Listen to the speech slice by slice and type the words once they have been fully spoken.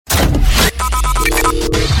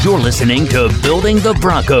You're listening to Building the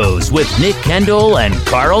Broncos with Nick Kendall and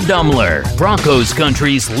Carl Dummler, Broncos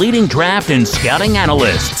Country's leading draft and scouting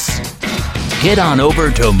analysts. Get on over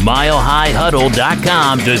to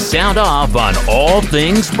milehighhuddle.com to sound off on all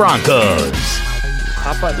things Broncos.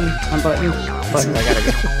 Hot button. I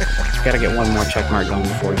gotta get one more check mark going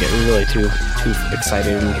before we get really too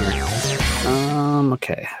excited in here.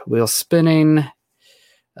 Okay, wheel spinning.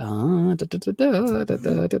 All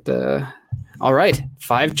right,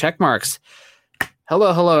 5 check marks.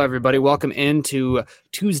 Hello, everybody. Welcome into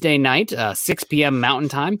Tuesday night, 6 p.m. Mountain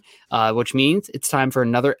Time, which means it's time for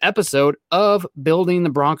another episode of Building the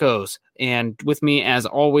Broncos. And with me, as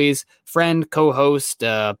always, friend, co-host,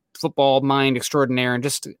 football mind extraordinaire, and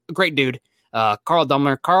just a great dude, Carl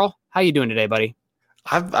Dummler. Carl, how you doing today, buddy?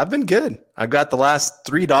 I've been good. I've got the last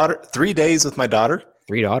 3 days with my daughter.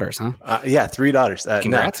 3 daughters, huh? Yeah, 3 daughters.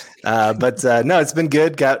 Congrats. No. No, it's been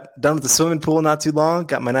good. Got done with the swimming pool not too long.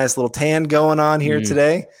 Got my nice little tan going on here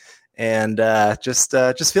today. And just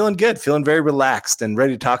feeling good, feeling very relaxed and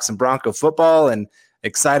ready to talk some Bronco football, and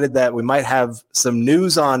excited that we might have some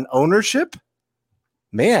news on ownership.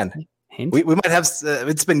 Man, we might have,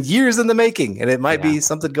 it's been years in the making, and it might be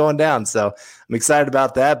something going down. So I'm excited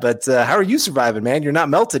about that. But how are you surviving, man? You're not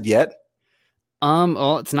melted yet.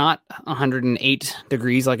 Well, it's not 108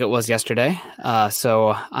 degrees like it was yesterday.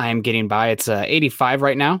 So I'm getting by. It's 85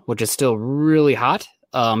 right now, which is still really hot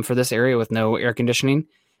for this area with no air conditioning.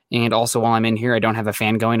 And also while I'm in here, I don't have a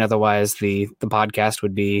fan going. Otherwise, the podcast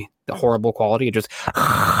would be the horrible quality. It just,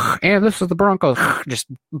 and this is the Broncos just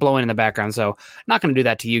blowing in the background. So not going to do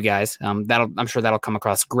that to you guys. I'm sure that'll come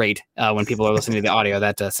across great when people are listening to the audio,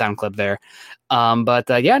 that sound clip there. I'm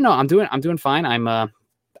doing fine.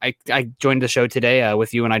 I joined the show today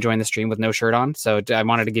with you, and I joined the stream with no shirt on. So I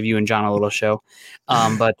wanted to give you and John a little show.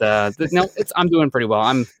 I'm doing pretty well.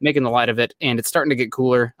 I'm making the light of it, and it's starting to get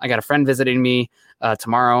cooler. I got a friend visiting me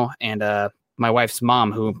tomorrow, and my wife's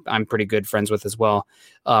mom, who I'm pretty good friends with as well,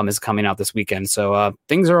 is coming out this weekend. So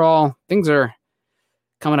things are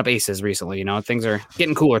coming up aces recently. You know, things are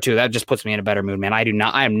getting cooler too. That just puts me in a better mood, man.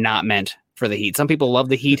 I am not meant for the heat. Some people love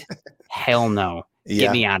the heat. Hell no. Yeah.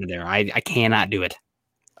 Get me out of there. I cannot do it.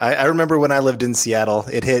 I remember when I lived in Seattle,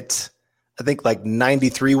 it hit, I think, like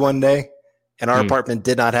 93 one day, and our apartment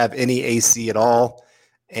did not have any AC at all.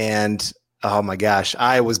 And oh my gosh,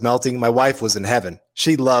 I was melting. My wife was in heaven.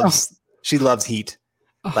 She loves heat.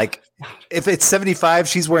 Like if it's 75,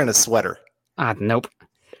 she's wearing a sweater. Nope.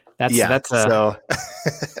 That's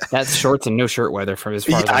shorts and no shirt weather for as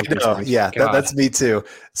far as I'm concerned. Yeah, that's me too.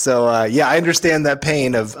 So I understand that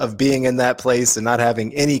pain of being in that place and not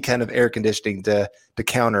having any kind of air conditioning to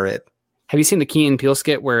counter it. Have you seen the Key and Peele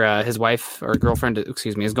skit where his wife or girlfriend,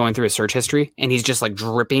 is going through his search history, and he's just like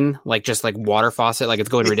dripping, like just like water faucet, like it's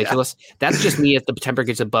going ridiculous? Yeah. That's just me if the temperature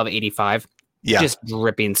gets above 85. Yeah. Just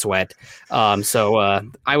dripping sweat. So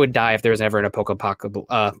I would die if there was ever a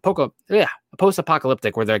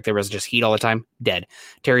post-apocalyptic where there was just heat all the time. Dead.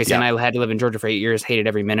 Terry and I had to live in Georgia for 8 years, hated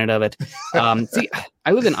every minute of it.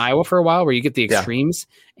 I lived in Iowa for a while where you get the extremes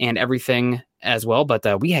and everything as well,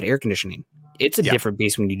 but we had air conditioning. It's a different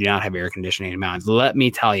beast when you do not have air conditioning in mountains, let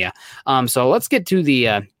me tell you. So let's get to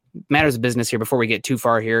the matters of business here before we get too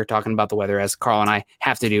far here talking about the weather, as Carl and I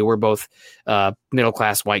have to do. We're both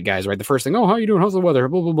middle-class white guys, right? The first thing, how you doing? How's the weather?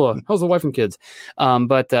 Blah, blah, blah. How's the wife and kids?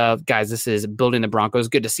 Guys, this is Building the Broncos.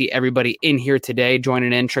 Good to see everybody in here today,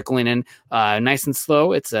 joining in, trickling in nice and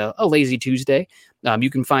slow. It's a lazy Tuesday.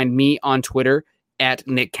 You can find me on Twitter at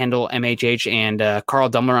Nick Kendall MHH, and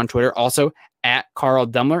Carl Dummler on Twitter also at Carl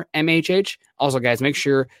Dummler MHH. Also, guys, make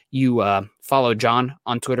sure you follow John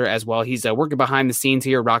on Twitter as well. He's working behind the scenes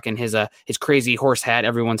here, rocking his crazy horse hat,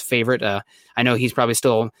 everyone's favorite. I know he's probably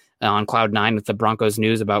still on cloud 9 with the Broncos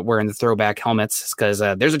news about wearing the throwback helmets, because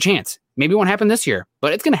there's a chance. Maybe it won't happen this year,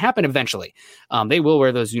 but it's going to happen eventually. They will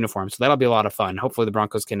wear those uniforms, so that'll be a lot of fun. Hopefully the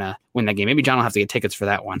Broncos can win that game. Maybe John will have to get tickets for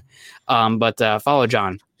that one. Follow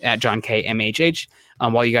John at John K MHH.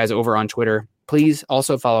 While you guys are over on Twitter, please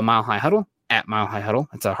also follow Mile High Huddle at Mile High Huddle.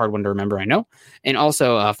 It's a hard one to remember, I know. And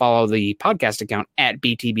also follow the podcast account at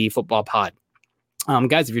BTB Football Pod.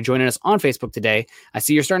 Guys, if you're joining us on Facebook today, I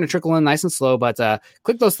see you're starting to trickle in nice and slow, but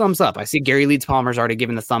click those thumbs up. I see Gary Leeds Palmer's already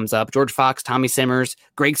given the thumbs up. George Fox, Tommy Simmers,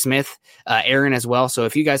 Greg Smith, Aaron as well. So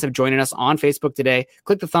if you guys have joined us on Facebook today,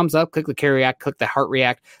 click the thumbs up, click the care react, click the heart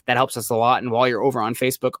react. That helps us a lot. And while you're over on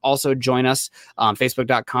Facebook, also join us on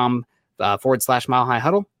facebook.com /Mile High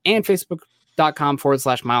Huddle and Facebook.com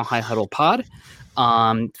 /Mile High Huddle Pod.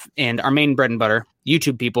 And our main bread and butter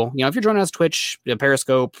YouTube people, if you're joining us Twitch,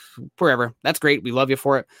 Periscope, wherever, that's great. We love you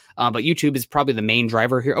for it. But YouTube is probably the main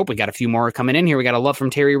driver here. Oh, we got a few more coming in here. We got a love from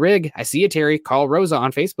Terry Rigg. I see you, Terry. Carl Rosa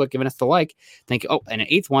on Facebook giving us the like. Thank you. Oh, and an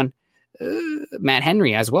 8th one. Matt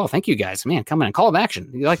Henry as well. Thank you guys. Man, come in. Call of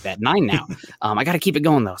action. You like that? 9 now. I got to keep it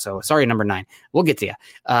going though. So sorry, number 9. We'll get to you.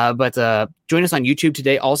 But join us on YouTube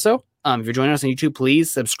today also. If you're joining us on YouTube,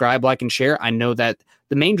 please subscribe, like, and share. I know that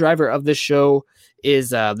the main driver of this show is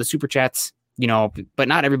the super chats, but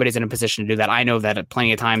not everybody's in a position to do that. I know that at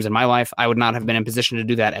plenty of times in my life, I would not have been in position to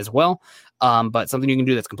do that as well. But something you can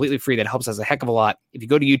do that's completely free that helps us a heck of a lot. If you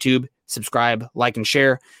go to YouTube, subscribe, like, and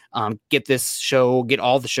share, get this show, get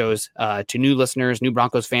all the shows to new listeners, new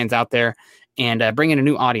Broncos fans out there, and bring in a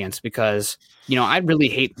new audience because, I really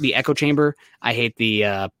hate the echo chamber. I hate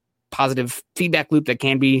the positive feedback loop that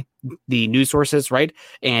can be the news sources, right?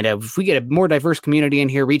 And if we get a more diverse community in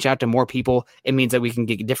here, reach out to more people, it means that we can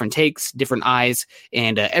get different takes, different eyes,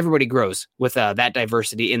 and everybody grows with that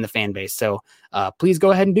diversity in the fan base. So please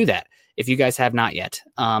go ahead and do that if you guys have not yet.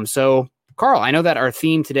 So Carl, I know that our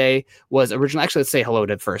theme today was original. Actually, let's say hello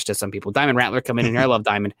to some people. Diamond Rattler coming in here. I love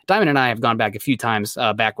Diamond. Diamond and I have gone back a few times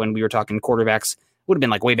back when we were talking quarterbacks. Would have been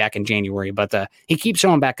like way back in January, but he keeps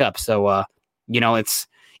showing back up. So, it's,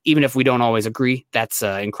 even if we don't always agree, that's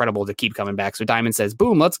incredible to keep coming back. So Diamond says,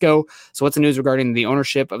 boom, let's go. So what's the news regarding the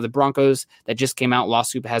ownership of the Broncos that just came out?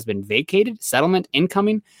 Lawsuit has been vacated. Settlement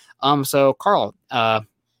incoming. So Carl,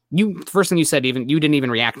 you first thing you said, you didn't even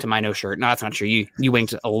react to my no shirt. No, that's not true. You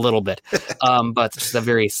winked a little bit, but it's a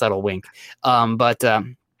very subtle wink. But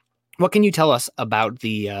what can you tell us about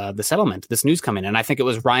the settlement, this news coming? And I think it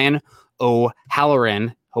was Ryan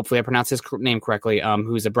O'Halloran. Hopefully I pronounced his name correctly,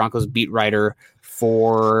 who's a Broncos beat writer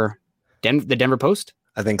for the Denver Post.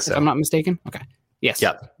 I think so. If I'm not mistaken. Okay. Yes.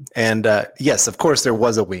 Yeah. And yes, of course there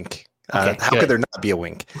was a wink. Okay, how could there not be a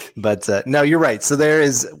wink? But no, you're right. So there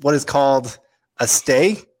is what is called a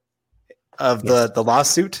stay of the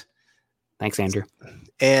lawsuit. Thanks, Andrew.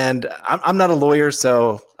 And I'm not a lawyer,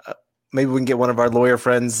 so maybe we can get one of our lawyer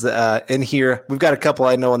friends in here. We've got a couple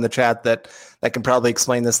I know in the chat that can probably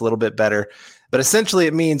explain this a little bit better. But essentially,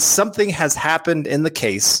 it means something has happened in the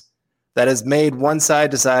case that has made one side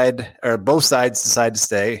decide, or both sides decide to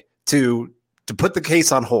stay, to put the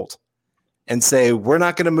case on hold and say, we're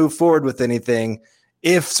not going to move forward with anything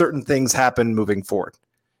if certain things happen moving forward.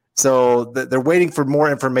 So they're waiting for more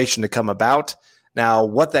information to come about. Now,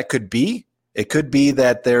 what that could be, it could be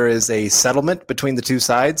that there is a settlement between the two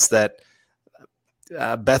sides that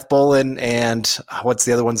Beth Bolin and what's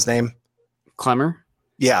the other one's name? Clemmer.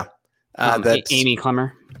 Yeah. Amy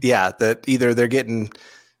Clemmer. Yeah, that either they're getting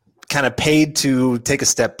kind of paid to take a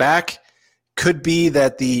step back. Could be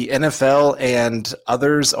that the NFL and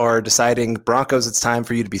others are deciding, Broncos, it's time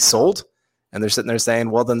for you to be sold. And they're sitting there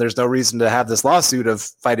saying, well, then there's no reason to have this lawsuit of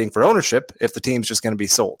fighting for ownership if the team's just going to be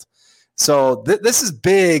sold. So this is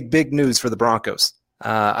big, big news for the Broncos.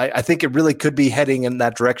 I think it really could be heading in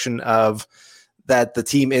that direction of that the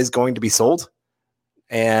team is going to be sold.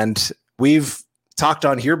 And we've talked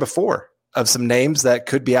on here before of some names that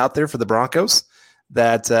could be out there for the Broncos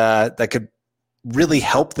that could really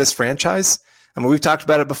help this franchise. I mean, we've talked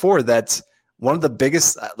about it before, that one of the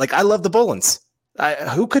biggest, I love the Bolins.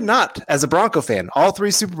 Who could not, as a Bronco fan? All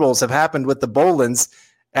 3 Super Bowls have happened with the Bolins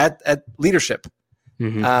at leadership.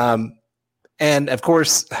 Mm-hmm. And of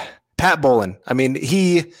course, Pat Bolin. I mean,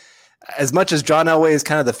 he, as much as John Elway is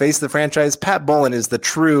kind of the face of the franchise, Pat Bolin is the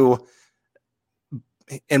true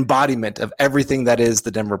embodiment of everything that is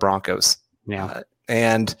the Denver Broncos. Yeah.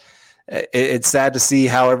 And it's sad to see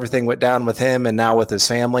how everything went down with him and now with his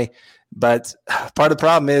family. But part of the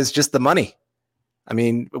problem is just the money. I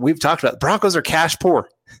mean, we've talked about Broncos are cash poor.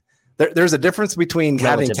 There's a difference between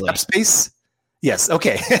having cap space. Yes.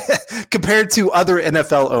 Okay. Compared to other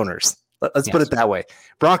NFL owners. Let's put it that way.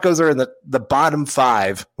 Broncos are in the bottom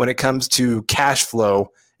 5 when it comes to cash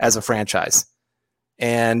flow as a franchise.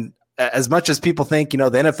 And as much as people think, the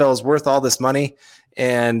NFL is worth all this money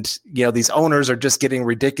and, these owners are just getting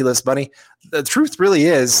ridiculous money, the truth really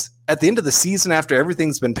is, at the end of the season, after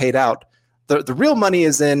everything's been paid out, the real money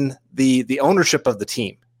is in the ownership of the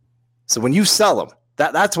team. So when you sell them,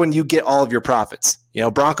 that's when you get all of your profits.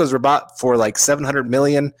 Broncos were bought for like $700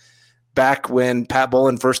 million back when Pat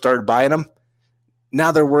Bolin first started buying them.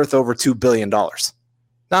 Now they're worth over $2 billion.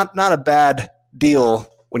 Not a bad deal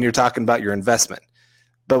when you're talking about your investment.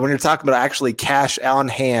 But when you're talking about actually cash on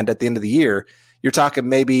hand at the end of the year, you're talking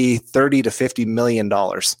maybe $30 to $50 million.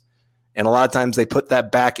 And a lot of times they put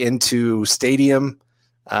that back into stadium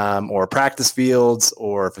or practice fields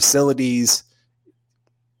or facilities,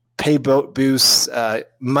 pay boosts,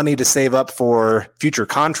 money to save up for future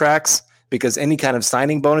contracts. because any kind of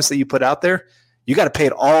signing bonus that you put out there, you got to pay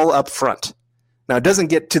it all up front. Now, it doesn't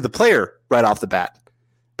get to the player right off the bat,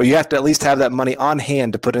 but you have to at least have that money on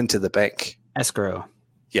hand to put into the bank. Escrow.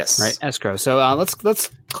 Yes. Right, escrow. So let's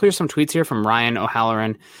clear some tweets here from Ryan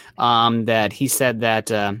O'Halloran that he said that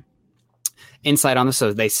insight on this.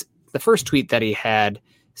 So the first tweet that he had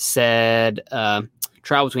said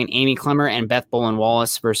trial between Amy Clemmer and Beth Bolin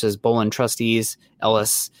Wallace versus Bolin trustees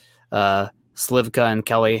Ellis, Slivka, and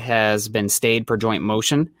Kelly has been stayed per joint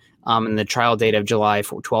motion. And the trial date of July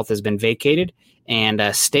 12th has been vacated. And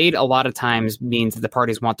stayed a lot of times means that the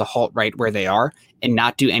parties want to halt right where they are and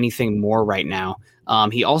not do anything more right now.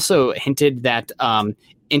 He also hinted that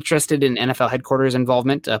interested in NFL headquarters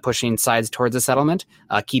involvement, pushing sides towards a settlement,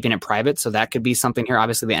 keeping it private. So that could be something here.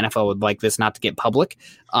 Obviously, the NFL would like this not to get public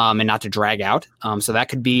and not to drag out. So that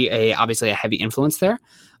could be obviously a heavy influence there.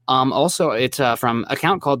 Also, it's from an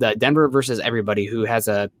account called Denver versus Everybody, who has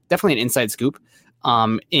definitely an inside scoop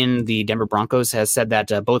in the Denver Broncos, has said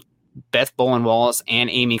that both Beth Bolin Wallace and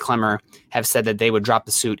Amy Clemmer have said that they would drop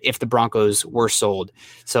the suit if the Broncos were sold.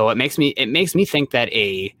 So it makes me think that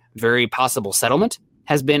a very possible settlement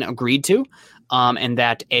has been agreed to, and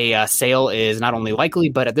that a sale is not only likely,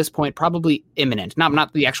 but at this point probably imminent.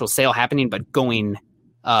 Not the actual sale happening, but being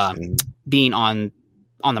on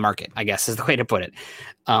the market, I guess is the way to put it.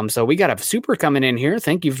 So we got a super coming in here.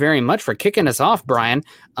 Thank you very much for kicking us off, Brian.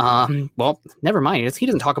 Well, never mind. He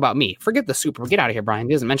doesn't talk about me. Forget the super. Get out of here, Brian.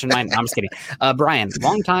 He doesn't mention mine. No, I'm just kidding. Brian,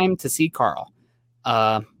 long time to see Carl.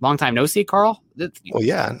 Long time no see Carl. Well,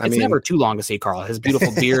 yeah. It's never too long to see Carl. His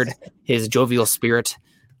beautiful beard, his jovial spirit.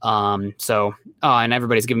 And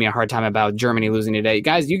everybody's giving me a hard time about Germany losing today.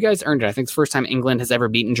 Guys, you guys earned it. I think it's the first time England has ever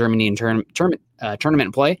beaten Germany in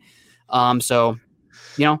tournament play.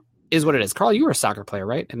 Is what it is. Carl, you were a soccer player,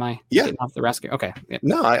 right? Am I getting off the rescue? Okay. Yeah.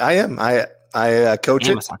 No, I am. I coach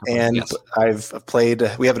it, and yes. I've played.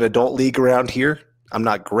 We have an adult league around here. I'm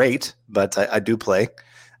not great, but I do play.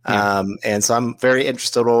 Yeah. And so I'm very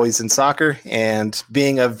interested always in soccer, and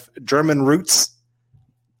being of German roots,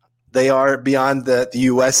 they are beyond the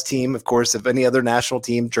U.S. team. Of course, if any other national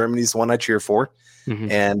team, Germany's the one I cheer for. Mm-hmm.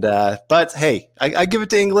 And but hey, I give it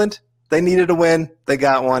to England. They needed a win. They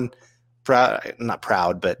got one. Not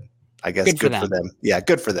proud, but I guess good for them. Yeah,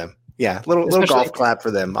 good for them. Yeah, little golf clap for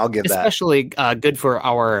them. I'll give that. Especially good for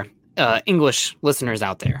our English listeners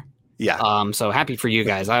out there. Yeah. So happy for you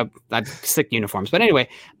guys. I sick uniforms. But anyway,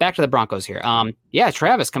 back to the Broncos here.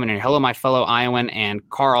 Travis coming in here. Hello, my fellow Iowan and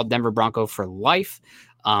Carl, Denver Bronco for life.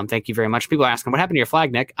 Thank you very much. People are asking, what happened to your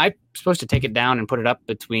flag, Nick? I'm supposed to take it down and put it up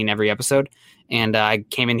between every episode, and I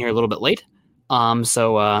came in here a little bit late.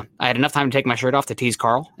 So I had enough time to take my shirt off to tease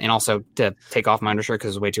Carl and also to take off my undershirt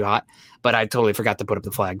because it was way too hot, but I totally forgot to put up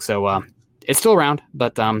the flag. So it's still around,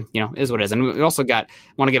 but is what it is. And we also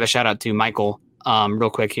want to give a shout out to Michael real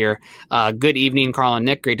quick here. Good evening, Carl and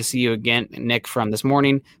Nick. Great to see you again. Nick from this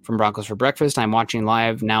morning from Broncos for Breakfast. I'm watching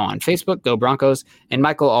live now on Facebook. Go Broncos. And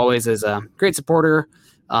Michael always is a great supporter.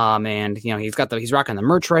 And he's rocking the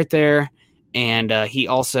merch right there. And he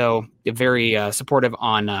also very supportive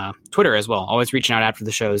on Twitter as well, always reaching out after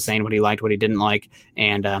the shows, saying what he liked, what he didn't like.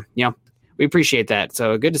 And, we appreciate that.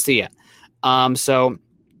 So good to see you. So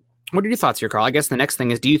what are your thoughts here, Carl? I guess the next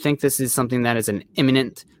thing is, do you think this is something that is an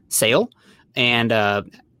imminent sale? And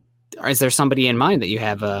is there somebody in mind that you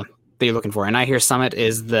have that you're looking for? And I hear Summit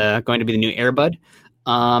is going to be the new Airbud.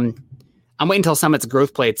 I'm waiting until Summit's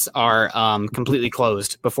growth plates are completely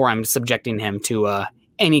closed before I'm subjecting him to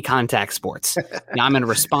any contact sports. Now, I'm a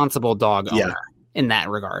responsible dog owner in that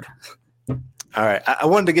regard. All right. I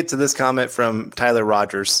wanted to get to this comment from Tyler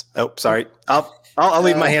Rogers. Oh, sorry. I'll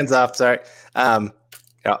leave my hands off. Sorry.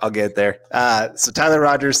 I'll get there. So Tyler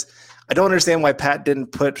Rogers, I don't understand why Pat didn't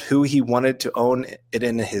put who he wanted to own it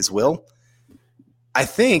in his will. I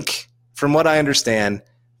think, from what I understand,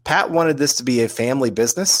 Pat wanted this to be a family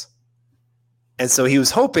business. And so he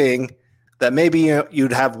was hoping that maybe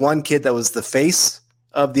you'd have one kid that was the face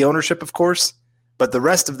of the ownership, of course, but the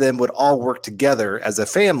rest of them would all work together as a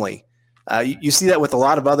family. You see that with a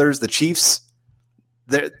lot of others. The Chiefs,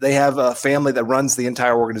 they have a family that runs the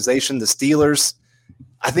entire organization. The Steelers,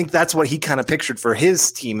 I think that's what he kind of pictured for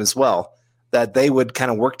his team as well, that they would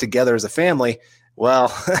kind of work together as a family.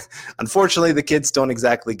 Well, unfortunately, the kids don't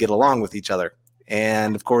exactly get along with each other.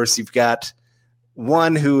 And, of course, you've got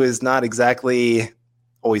one who is not exactly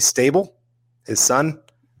always stable, his son.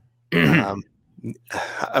 We're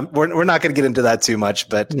not going to get into that too much,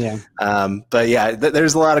 but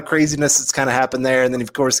there's a lot of craziness that's kind of happened there. And then,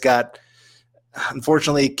 of course, got,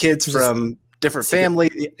 unfortunately, kids from different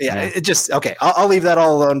families. It just, okay, I'll leave that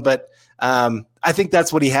all alone. But I think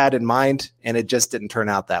that's what he had in mind, and it just didn't turn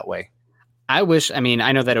out that way. I wish, I mean,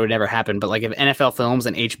 I know that it would never happen, but like if NFL Films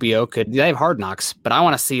and HBO could, they have Hard Knocks, but I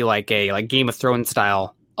want to see like a like Game of Thrones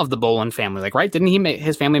style of the Bolin family. Like, right? Didn't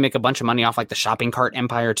his family make a bunch of money off like the shopping cart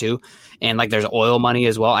empire too? And like there's oil money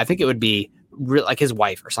as well. I think it would be like his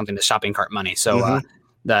wife or something, the shopping cart money. So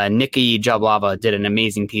the Nikki Jablava did an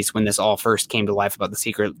amazing piece when this all first came to life about the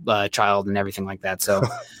secret child and everything like that. So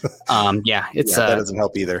that doesn't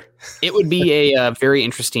help either. It would be a very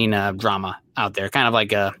interesting drama out there, kind of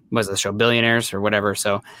like what's the show, Billionaires or whatever.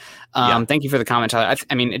 So thank you for the comment, Tyler.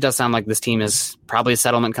 I mean, it does sound like this team is probably a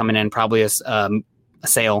settlement coming in, probably a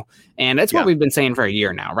sale, and that's what we've been saying for a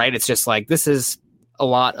year now, right? It's just like this is a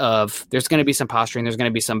lot of, there's going to be some posturing, there's going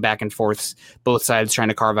to be some back and forths, both sides trying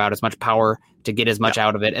to carve out as much power to get as much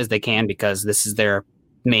out of it as they can, because this is their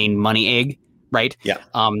main money egg, right?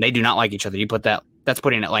 They do not like each other. That's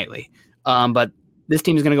putting it lightly. But this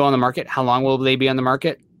team is going to go on the market. How long will they be on the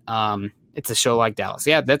market? It's a show like Dallas.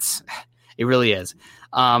 Yeah, it really is.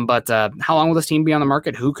 But how long will this team be on the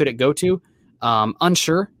market? Who could it go to?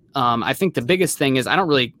 Unsure. I think the biggest thing is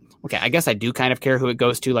I guess I do kind of care who it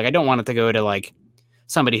goes to. Like, I don't want it to go to like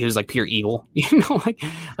somebody who's like pure evil, like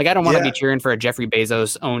I don't want to be cheering for a Jeffrey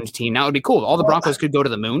Bezos owned team. Now it would be cool. All the Broncos could go to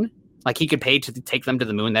the moon. Like he could pay to take them to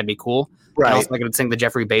the moon. That'd be cool. Right. And also I could sing the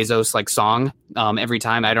Jeffrey Bezos like song every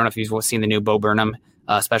time. I don't know if you've seen the new Bo Burnham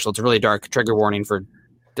special. It's a really dark, trigger warning for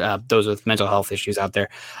those with mental health issues out there.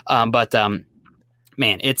 Man,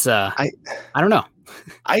 it's I don't know.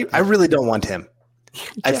 I really don't want him.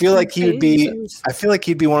 I feel like he'd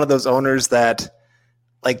be one of those owners that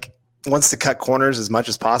like wants to cut corners as much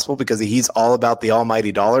as possible because he's all about the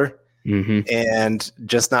almighty dollar and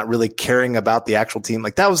just not really caring about the actual team.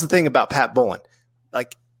 Like that was the thing about Pat Bolin.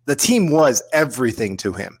 Like the team was everything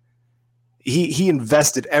to him. He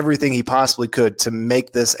invested everything he possibly could to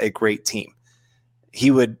make this a great team. He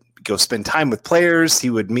would go spend time with players. He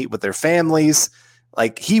would meet with their families.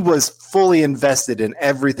 Like he was fully invested in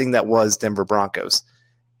everything that was Denver Broncos.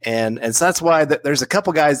 And so that's why there's a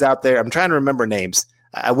couple guys out there. I'm trying to remember names.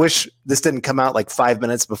 I wish this didn't come out like 5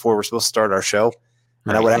 minutes before we're supposed to start our show.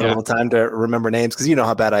 And I would have a little time to remember names because you know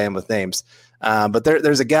how bad I am with names. But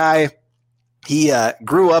there's a guy, he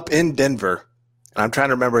grew up in Denver. And I'm trying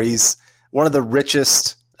to remember, he's one of the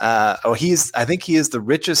richest. I think he is the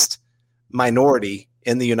richest minority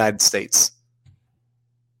in the United States.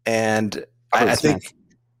 And I think,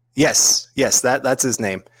 yes, that's his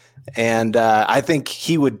name. And I think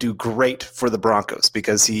he would do great for the Broncos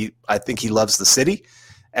because I think he loves the city.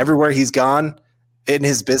 Everywhere he's gone in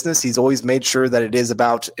his business, he's always made sure that it is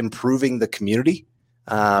about improving the community.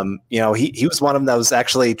 He was one of them that was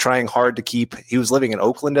actually trying hard to keep. He was living in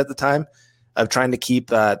Oakland at the time, of trying to keep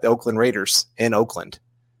the Oakland Raiders in Oakland,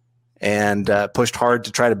 and pushed hard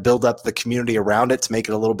to try to build up the community around it to make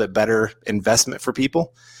it a little bit better investment for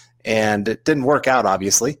people. And it didn't work out,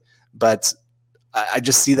 obviously, but I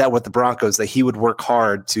just see that with the Broncos, that he would work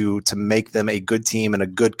hard to make them a good team and a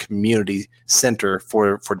good community center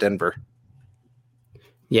for Denver.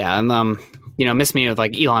 Yeah, and miss me with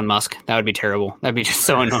like Elon Musk. That would be terrible. That'd be just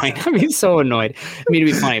so annoying. I'd be so annoyed. I mean,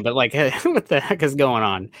 it'd be funny, but like, what the heck is going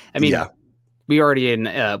on? I mean, we already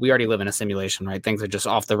live in a simulation, right? Things are just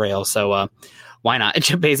off the rails. So why not?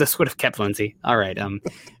 Jeff Bezos would have kept Lindsay. All right.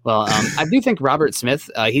 I do think Robert Smith,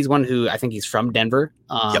 he's one who I think he's from Denver.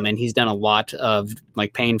 And he's done a lot of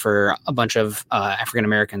like paying for a bunch of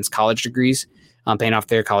African-Americans college degrees, paying off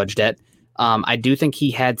their college debt. I do think he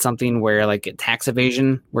had something where like tax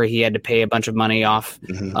evasion, where he had to pay a bunch of money off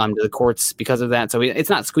to the courts because of that. So it's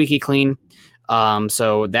not squeaky clean.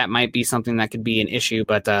 So that might be something that could be an issue,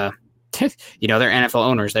 but they're NFL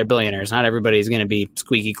owners, they're billionaires. Not everybody's going to be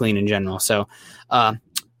squeaky clean in general. So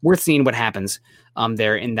worth seeing what happens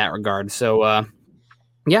there in that regard. So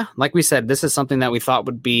like we said, this is something that we thought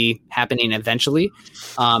would be happening eventually.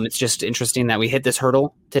 It's just interesting that we hit this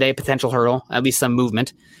hurdle today, potential hurdle, at least some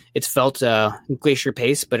movement. It's felt glacier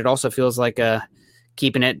pace, but it also feels like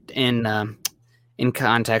keeping it in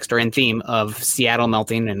context or in theme of Seattle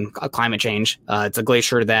melting and climate change. It's a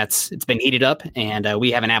glacier it's been heated up, and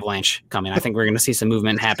we have an avalanche coming. I think we're going to see some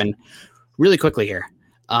movement happen really quickly here.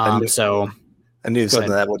 I knew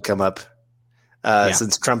something that would come up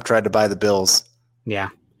since Trump tried to buy the Bills. Yeah.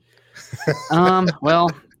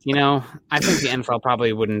 Well, I think the NFL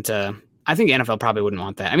probably wouldn't. I think the NFL probably wouldn't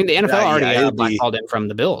want that. I mean, the NFL already blackballed him from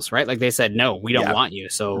the Bills, right? Like they said, no, we don't want you.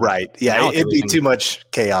 So right, yeah, it'd be too much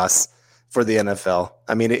chaos for the NFL.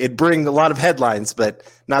 I mean, it'd bring a lot of headlines, but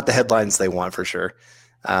not the headlines they want for sure.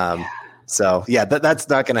 So yeah, that's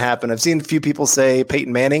not going to happen. I've seen a few people say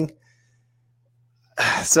Peyton Manning.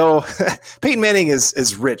 So Peyton Manning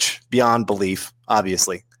is rich beyond belief,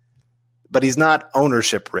 obviously, but he's not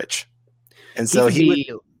ownership rich. And so he would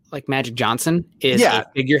be like Magic Johnson is a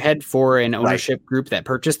figurehead for an ownership group that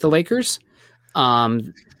purchased the Lakers.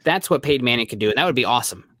 That's what Peyton Manning could do. And that would be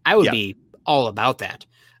awesome. I would be all about that.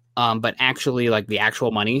 But actually, like the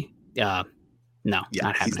actual money, no, not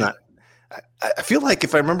happening. He's not. I feel like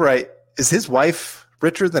if I remember right, is his wife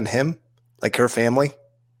richer than him? Like her family?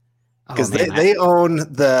 Because they own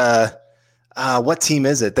the what team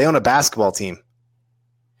is it? They own a basketball team,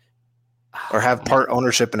 or have part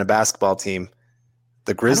ownership in a basketball team.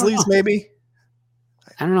 The Grizzlies, maybe.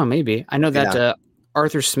 I don't know. Maybe I know that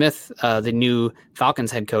Arthur Smith, the new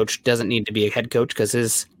Falcons head coach, doesn't need to be a head coach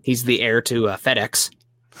because he's the heir to FedEx.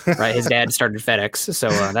 Right, his dad started FedEx, so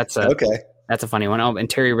that's a funny one. Oh, and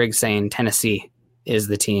Terry Riggs saying Tennessee is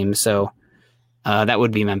the team, so that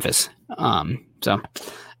would be Memphis. So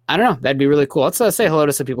I don't know, that'd be really cool. Let's say hello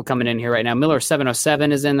to some people coming in here right now. Miller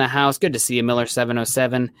 707 is in the house. Good to see you, Miller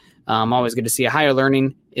 707. Always good to see you. Higher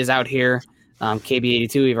Learning is out here.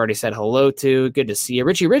 KB82, we've already said hello to. Good to see you.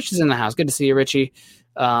 Richie Rich is in the house. Good to see you, Richie.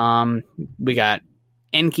 We got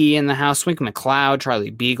Enki in the house, Swink McLeod, Charlie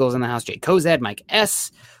Beagle's in the house, Jay Kozad, Mike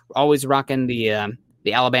S. We're always rocking the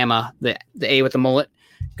Alabama, the A with the mullet.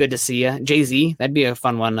 Good to see you. Jay-Z, that'd be a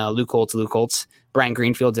fun one. Luke Holtz. Brian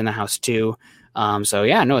Greenfield's in the house too. So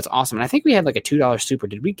yeah, no, it's awesome. And I think we had like a $2 super.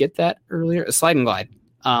 Did we get that earlier? A slide and glide.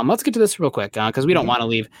 Let's get to this real quick because we don't want to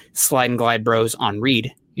leave slide and glide bros on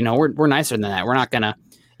read. You know, we're nicer than that. We're not gonna.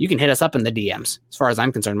 You can hit us up in the DMs. As far as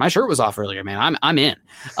I'm concerned, my shirt was off earlier, man. I'm in.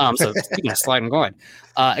 So speaking of slide and glide,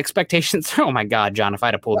 expectations. Oh my God, John, if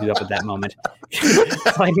I'd have pulled you up at that moment.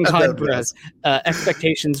 Slide and glide bros.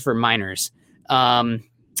 Expectations for Miners. I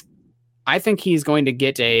think he's going to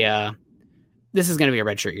get a. This is going to be a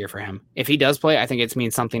redshirt year for him. If he does play, I think it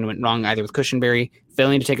means something went wrong either with Cushenberry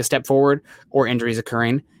failing to take a step forward or injuries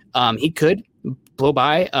occurring. He could blow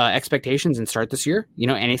by expectations and start this year. You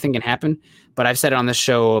know, anything can happen. But I've said it on this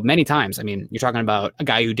show many times. I mean, you're talking about a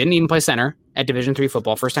guy who didn't even play center at Division III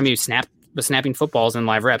football. First time he was snapping footballs in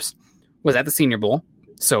live reps was at the Senior Bowl.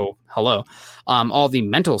 So, hello. All the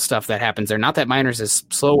mental stuff that happens there. Not that Miners is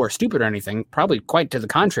slow or stupid or anything. Probably quite to the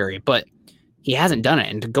contrary. But he hasn't done it.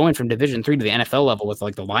 And going from Division III to the NFL level with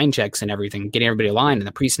like the line checks and everything, getting everybody aligned and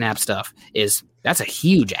the pre-snap stuff that's a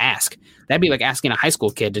huge ask. That'd be like asking a high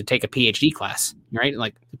school kid to take a PhD class, right?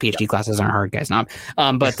 Like the PhD classes aren't hard, guys. Not,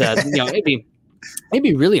 but you know, it'd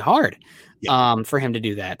be really hard for him to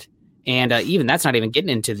do that. And even that's not even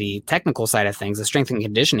getting into the technical side of things, the strength and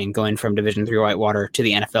conditioning going from Division III Whitewater to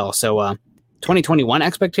the NFL. So 2021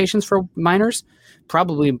 expectations for Miners,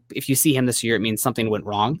 probably if you see him this year, it means something went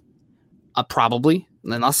wrong. Probably,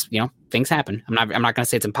 unless, you know, things happen. I'm not going to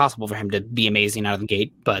say it's impossible for him to be amazing out of the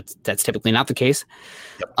gate, but that's typically not the case.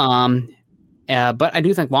 Yep. But I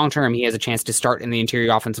do think long term he has a chance to start in the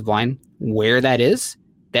interior offensive line. Where that is,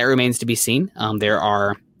 that remains to be seen. There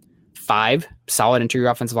are 5 solid interior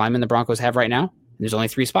offensive linemen the Broncos have right now. There's only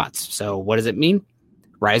 3 spots. So what does it mean?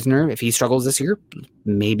 Reisner, if he struggles this year,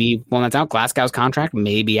 maybe one that's out. Glasgow's contract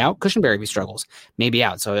may be out. Cushenberry, if he struggles, may be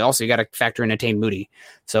out. So also you got to factor in Attain Moody.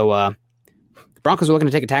 So Broncos were looking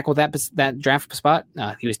to take a tackle with that draft spot.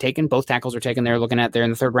 He was taken. Both tackles were taken. They were looking at there in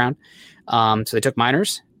the 3rd round. So they took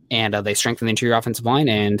Miners and they strengthened the interior offensive line.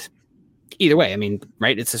 And either way, I mean,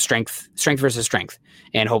 right, it's a strength versus strength.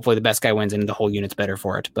 And hopefully the best guy wins and the whole unit's better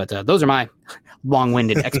for it. But those are my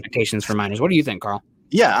long-winded expectations for Miners. What do you think, Carl?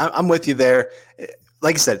 Yeah, I'm with you there.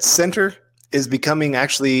 Like I said, center is becoming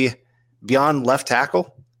actually beyond left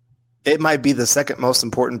tackle. It might be the 2nd most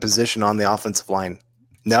important position on the offensive line.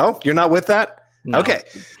 No, you're not with that? No. Okay.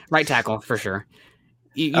 Right tackle for sure.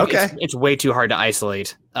 Okay. It's way too hard to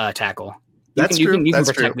isolate tackle. That's true. You can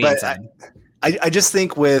protect me inside. I just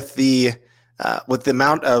think with the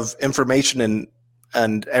amount of information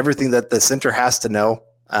and everything that the center has to know,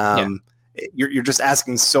 you're just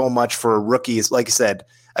asking so much for rookies. Like I said,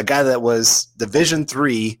 a guy that was Division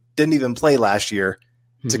III, didn't even play last year,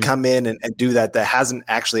 to come in and do that hasn't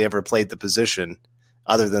actually ever played the position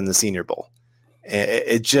other than the Senior Bowl.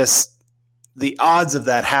 It just, the odds of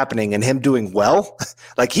that happening and him doing well,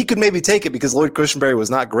 like he could maybe take it because Lloyd Cushenberry was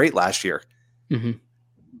not great last year. Mm-hmm.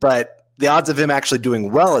 But the odds of him actually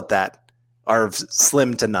doing well at that are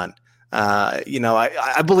slim to none.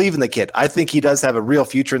 I believe in the kid. I think he does have a real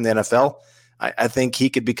future in the NFL. I think he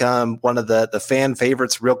could become one of the fan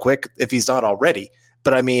favorites real quick if he's not already.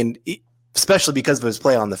 But I mean, especially because of his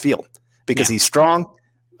play on the field, because he's strong.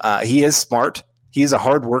 He is smart. He's a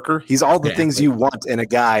hard worker. He's all the things you want in a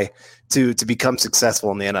guy to become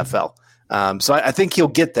successful in the NFL. So I think he'll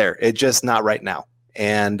get there. It's just not right now.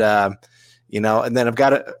 And, and then I've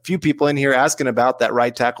got a few people in here asking about that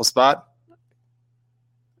right tackle spot.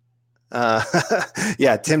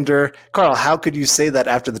 Yeah, Tim Durr. Carl, how could you say that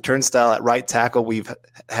after the turnstile at right tackle we've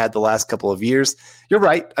had the last couple of years? You're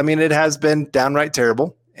right. I mean, it has been downright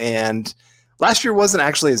terrible. And last year wasn't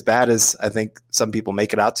actually as bad as I think some people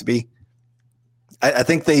make it out to be. I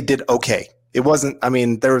think they did okay. It wasn't, I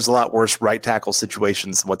mean, there was a lot worse right tackle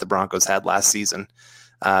situations than what the Broncos had last season.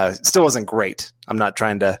 It still wasn't great. I'm not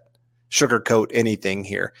trying to sugarcoat anything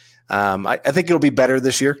here. I think it'll be better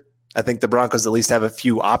this year. I think the Broncos at least have a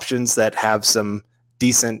few options that have some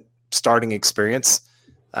decent starting experience,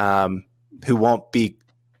 who won't be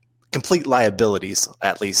complete liabilities,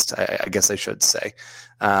 at least, I guess I should say.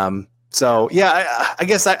 So, yeah, I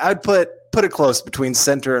guess I'd put it close between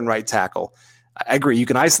center and right tackle. I agree. You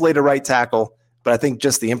can isolate a right tackle, but I think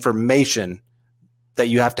just the information that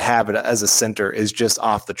you have to have as a center is just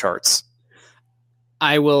off the charts.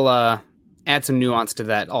 I will add some nuance to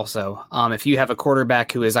that also. If you have a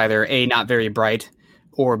quarterback who is either A, not very bright,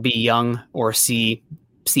 or B, young, or C,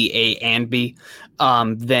 A and B,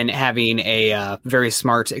 then having a very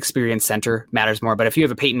smart, experienced center matters more. But if you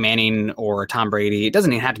have a Peyton Manning or Tom Brady, it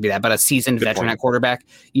doesn't even have to be that, but a seasoned veteran at quarterback,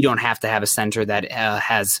 you don't have to have a center that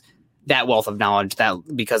has that wealth of knowledge, that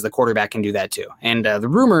because the quarterback can do that too. And the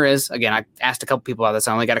rumor is, again, I asked a couple people about this.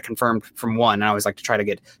 I only got it confirmed from one, and I always like to try to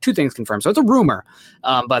get two things confirmed. So it's a rumor.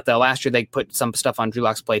 But last year they put some stuff on Drew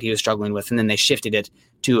Lock's plate he was struggling with, and then they shifted it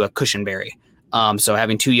to a Cushenberry. So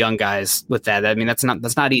having two young guys with that, I mean, that's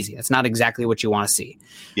not easy. That's not exactly what you want to see.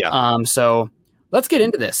 Yeah. So let's get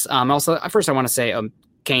into this. Also, first I want to say,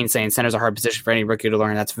 Kane saying center's a hard position for any rookie to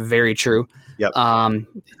learn. That's very true. Yep.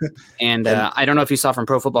 And I don't know if you saw from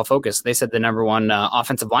Pro Football Focus, they said the number one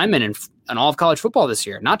offensive lineman in all of college football this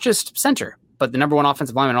year, not just center, but the number one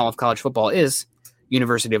offensive lineman in all of college football is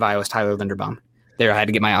University of Iowa's Tyler Linderbaum. There, I had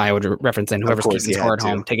to get my Iowa reference in. Whoever's keeping score at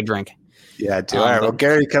home, take a drink. Yeah, I do. All right. Well,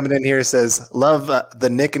 Gary coming in here says, love the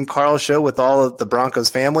Nick and Carl show with all of the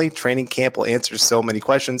Broncos family. Training camp will answer so many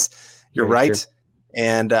questions. You're Very right. true.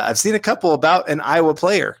 And I've seen a couple about an Iowa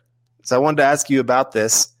player. So I wanted to ask you about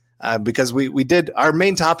this because we did, our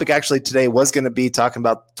main topic actually today was going to be talking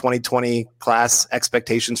about 2020 class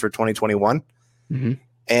expectations for 2021. Mm-hmm.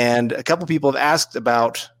 And a couple people have asked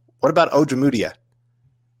about, what about Ojemudia?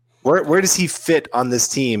 Where does he fit on this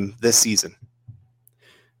team this season?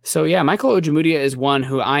 So yeah, Michael Ojemudia is one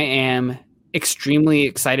who I am extremely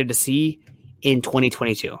excited to see in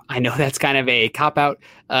 2022. I know that's kind of a cop-out,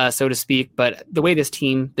 so to speak, but the way this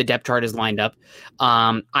team, the depth chart is lined up,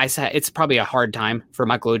 it's probably a hard time for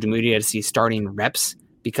Michael Ojemudia to see starting reps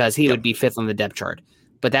because he would be fifth on the depth chart.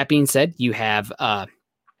 But that being said, you have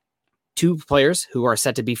two players who are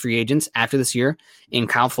set to be free agents after this year in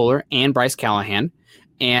Kyle Fuller and Bryce Callahan.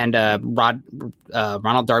 And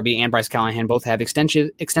Ronald Darby and Bryce Callahan both have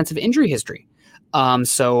extensive injury history.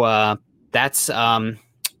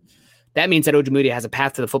 That means that Ojemudia has a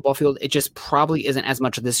path to the football field. It just probably isn't as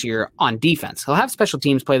much this year on defense. He'll have special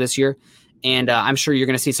teams play this year, and I'm sure you're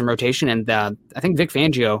going to see some rotation. And I think Vic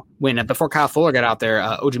Fangio, before Kyle Fuller got out there,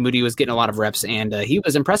 Ojemudia was getting a lot of reps, and he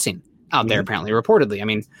was impressing out there, apparently, reportedly. I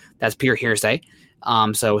mean, that's pure hearsay.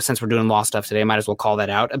 So since we're doing law stuff today, I might as well call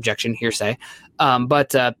that out. Objection, hearsay.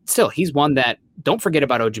 But still, he's one that, don't forget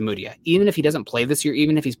about Ojemudia. Even if he doesn't play this year,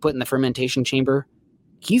 even if he's put in the fermentation chamber,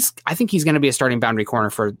 I think he's going to be a starting boundary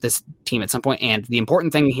corner for this team at some point. And the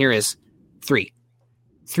important thing here is 3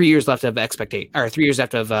 years left of 3 years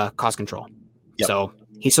left of cost control. Yep. So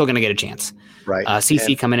he's still going to get a chance. Right.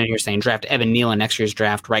 CC coming in here saying draft Evan Neal in next year's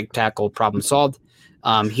draft, right tackle, problem solved.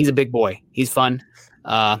 He's a big boy. He's fun.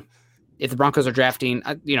 If the Broncos are drafting,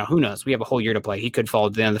 who knows? We have a whole year to play. He could fall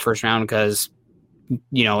at the end of the first round because,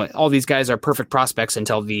 all these guys are perfect prospects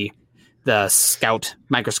until the scout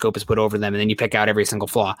microscope is put over them, and then you pick out every single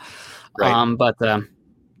flaw. Right. But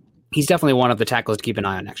he's definitely one of the tackles to keep an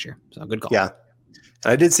eye on next year. So good call. Yeah.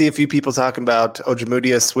 I did see a few people talking about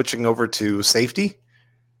Ojemudia switching over to safety.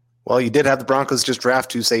 Well, you did have the Broncos just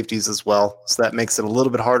draft 2 safeties as well. So that makes it a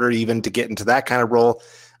little bit harder even to get into that kind of role.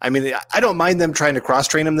 I mean, I don't mind them trying to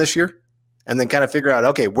cross-train him this year and then kind of figure out,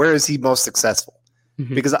 okay, where is he most successful?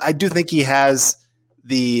 Mm-hmm. Because I do think he has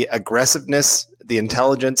the aggressiveness, the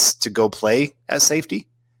intelligence to go play as safety.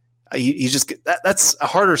 He's just that's a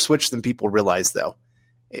harder switch than people realize, though.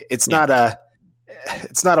 It's not a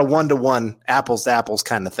 1-to-1 apples to apples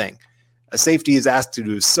kind of thing. A safety is asked to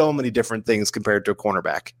do so many different things compared to a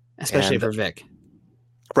cornerback, especially for Vic.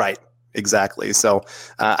 Right. Exactly. So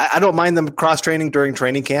I don't mind them cross-training during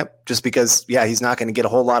training camp just because, he's not going to get a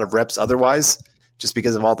whole lot of reps otherwise just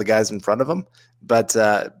because of all the guys in front of him. But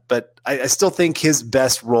I still think his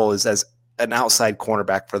best role is as an outside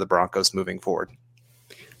cornerback for the Broncos moving forward.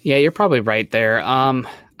 Yeah, you're probably right there.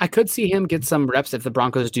 I I could see him get some reps if the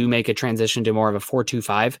Broncos do make a transition to more of a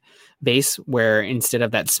 4-2-5 base, where instead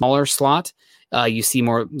of that smaller slot, you see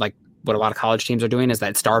more like what a lot of college teams are doing is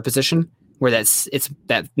that star position, where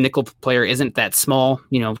that nickel player isn't that small,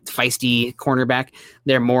 feisty cornerback.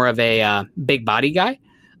 They're more of a big body guy.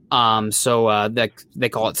 So they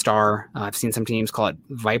call it star. I've seen some teams call it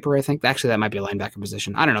viper. I think actually that might be a linebacker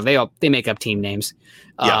position. I don't know. They make up team names,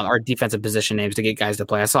 or defensive position names to get guys to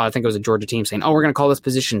play. I think it was a Georgia team saying, "Oh, we're going to call this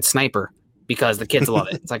position sniper because the kids love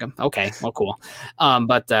it." It's like, okay, well, cool.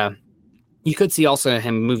 But you could see also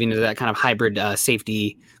him moving into that kind of hybrid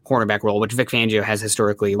safety cornerback role, which Vic Fangio has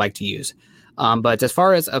historically liked to use. But as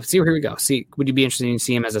far as here we go. Would you be interested in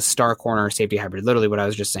seeing him as a star corner or safety hybrid? Literally what I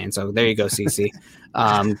was just saying. So there you go, CC.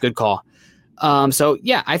 Good call. So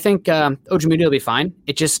yeah, I think Ojemudia will be fine.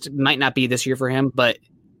 It just might not be this year for him, but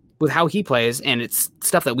with how he plays, and it's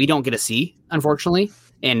stuff that we don't get to see, unfortunately,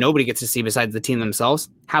 and nobody gets to see besides the team themselves,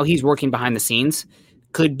 how he's working behind the scenes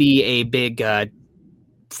could be a big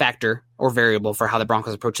factor or variable for how the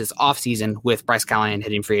Broncos approach this offseason with Bryce Callahan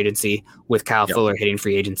hitting free agency, with Kyle Fuller hitting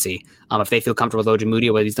free agency. If they feel comfortable with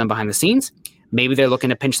Ojemudia, what he's done behind the scenes, maybe they're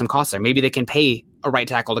looking to pinch some costs there. Maybe they can pay a right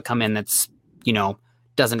tackle to come in that's,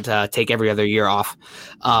 doesn't take every other year off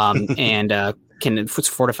and can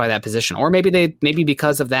fortify that position. Or maybe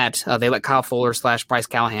because of that, they let Kyle Fuller / Bryce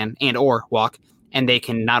Callahan or walk, and they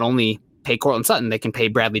can not only pay Cortland Sutton, they can pay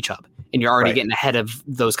Bradley Chubb. And you're already getting ahead of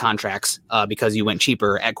those contracts because you went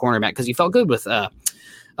cheaper at cornerback because you felt good with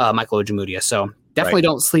Michael Ojemudia. So definitely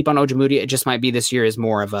don't sleep on Ojemudia. It just might be this year is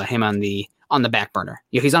more of him on the back burner.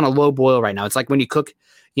 He's on a low boil right now. It's like when you cook,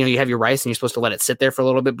 you have your rice and you're supposed to let it sit there for a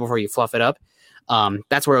little bit before you fluff it up.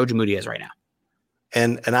 That's where Ojemudia is right now.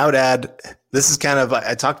 And I would add, this is kind of,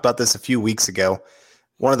 I talked about this a few weeks ago.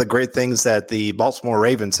 One of the great things that the Baltimore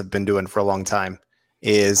Ravens have been doing for a long time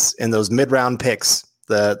is in those mid-round picks,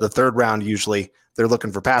 the third round, usually they're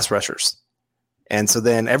looking for pass rushers. And so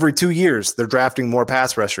then every 2 years they're drafting more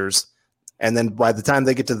pass rushers. And then by the time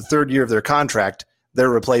they get to the third year of their contract, they're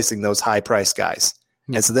replacing those high price guys.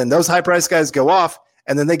 Mm-hmm. And so then those high price guys go off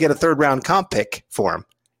and then they get a third round comp pick for them.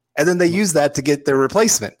 And then they use that to get their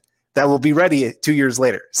replacement that will be ready 2 years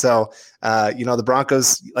later. So, the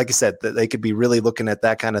Broncos, like I said, they could be really looking at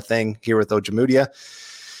that kind of thing here with Ojemudia.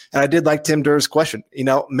 And I did like Tim Durr's question.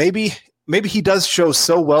 Maybe he does show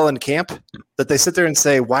so well in camp that they sit there and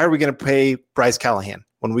say, why are we going to pay Bryce Callahan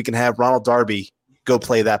when we can have Ronald Darby go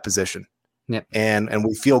play that position? Yep. And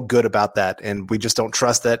we feel good about that. And we just don't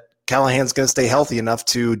trust that Callahan's going to stay healthy enough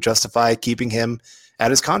to justify keeping him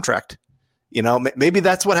at his contract. Maybe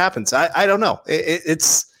that's what happens. I don't know.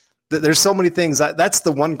 There's so many things. That's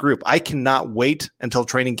the one group. I cannot wait until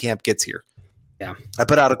training camp gets here. Yeah. I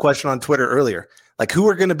put out a question on Twitter earlier, like who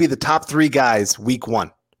are going to be the top 3 guys week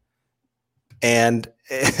 1? And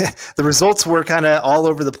the results were kind of all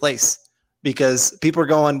over the place because people are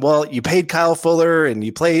going, well, you paid Kyle Fuller and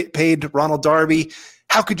you paid Ronald Darby.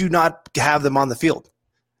 How could you not have them on the field?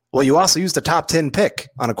 Well, you also used a top 10 pick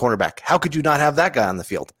on a cornerback. How could you not have that guy on the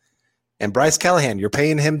field? And Bryce Callahan, you're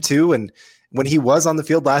paying him too. And when he was on the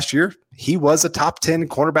field last year, he was a top 10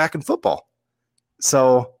 cornerback in football.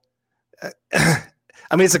 So,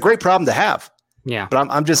 it's a great problem to have. Yeah.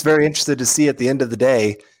 But I'm just very interested to see at the end of the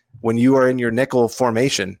day, when you are in your nickel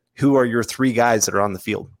formation, who are your 3 guys that are on the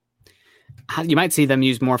field? You might see them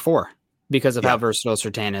use more 4 because of how versatile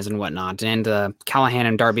Surtain is and whatnot. And Callahan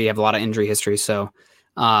and Darby have a lot of injury history. So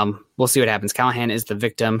we'll see what happens. Callahan is the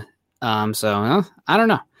victim. I don't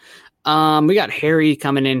know. We got Harry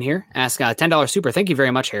coming in here. Ask $10 super. Thank you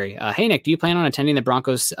very much, Harry. Hey, Nick, do you plan on attending the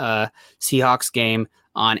Broncos Seahawks game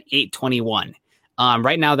on 8/21?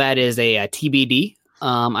 Right now, that is a TBD.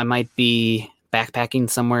 I might be backpacking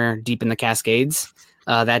somewhere deep in the Cascades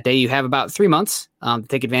that day. You have about 3 months to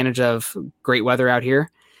take advantage of great weather out here,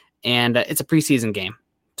 and it's a preseason game.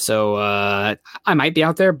 So I might be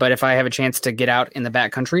out there, but if I have a chance to get out in the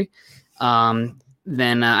backcountry,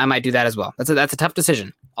 then I might do that as well. That's a tough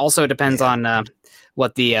decision. Also, it depends on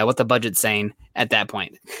what the budget's saying at that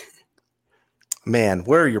point. Man,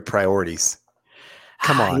 where are your priorities?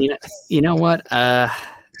 Come on. You know what?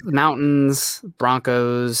 Mountains,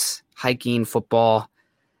 Broncos, hiking, football.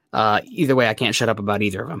 Either way, I can't shut up about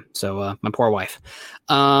either of them. So my poor wife.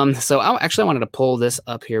 So I wanted to pull this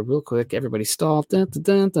up here real quick. Everybody stall. Okay,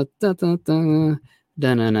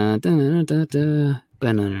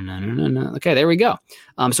 there we go.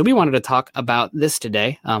 So we wanted to talk about this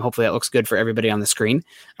today. Hopefully that looks good for everybody on the screen.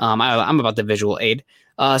 I'm about the visual aid.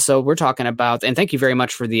 So we're talking about, and thank you very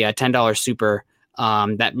much for the $10 super.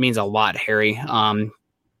 That means a lot, Harry.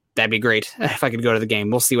 That'd be great if I could go to the game.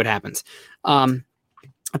 We'll see what happens.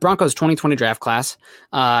 Broncos 2020 draft class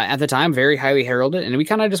at the time, very highly heralded, and we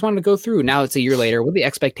kind of just wanted to go through. Now it's a year later with the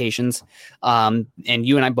expectations, and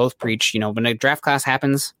you and I both preach, when a draft class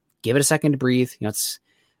happens, give it a second to breathe. It's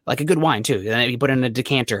like a good wine too. Then you put it in a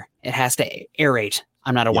decanter, it has to aerate.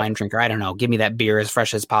 I'm not a wine drinker. I don't know. Give me that beer as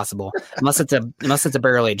fresh as possible, unless it's a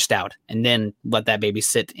barrel aged stout, and then let that baby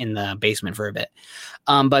sit in the basement for a bit.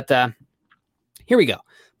 But here we go,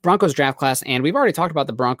 Broncos draft class, and we've already talked about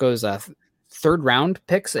the Broncos. Third round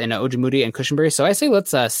picks in Ojemudia and Cushenberry. So I say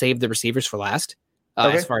let's save the receivers for last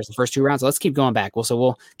as far as the first 2 rounds. Let's keep going back.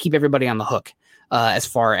 We'll keep everybody on the hook as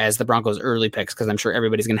far as the Broncos early picks, because I'm sure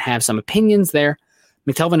everybody's going to have some opinions there.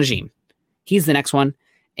 McTelvin Agim, he's the next one.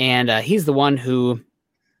 And he's the one who,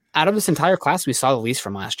 out of this entire class, we saw the least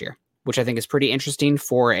from last year, which I think is pretty interesting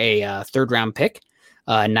for a third round pick,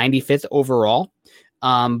 95th overall.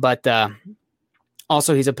 But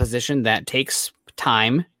also he's a position that takes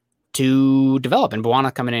time to develop, and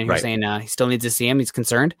Bwana coming in here saying he still needs to see him. He's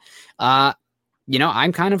concerned. I'm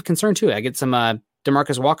kind of concerned too. I get some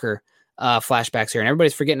DeMarcus Walker flashbacks here, and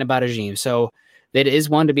everybody's forgetting about Agim. So that is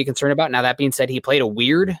one to be concerned about. Now, that being said, he played a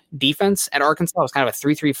weird defense at Arkansas. It was kind of a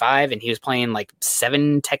 3-3-5, and he was playing like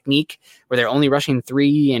 7 technique where they're only rushing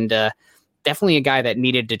 3, and definitely a guy that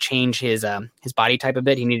needed to change his body type a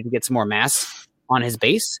bit. He needed to get some more mass on his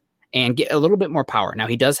base and get a little bit more power. Now,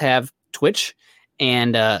 he does have twitch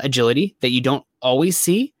and agility that you don't always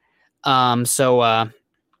see. So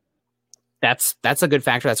that's a good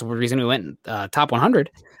factor. That's the reason we went top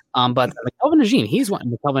 100. But McTelvin Agim, he's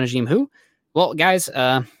one. McTelvin Agim, who? Well, guys,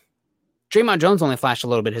 Draymond Jones only flashed a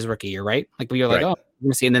little bit his rookie year, right? Like we were like, oh, we're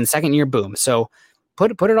gonna see, and then second year, boom. So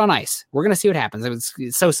put it on ice. We're gonna see what happens. It was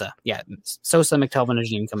Sosa, Sosa, McTelvin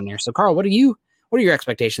Agim coming here. So Carl, what are your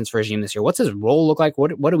expectations for Agim this year? What's his role look like?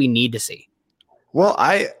 What do we need to see? Well,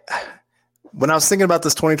 when I was thinking about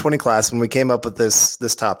this 2020 class, when we came up with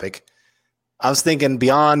this topic, I was thinking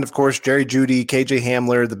beyond, of course, Jerry Jeudy, KJ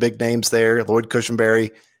Hamler, the big names there, Lloyd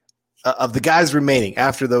Cushenberry, of the guys remaining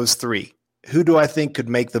after those 3, who do I think could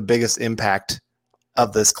make the biggest impact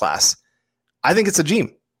of this class? I think it's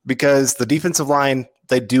Agim, because the defensive line,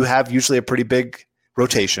 they do have usually a pretty big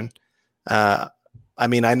rotation. I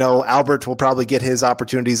know Albert will probably get his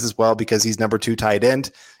opportunities as well because he's number 2 tight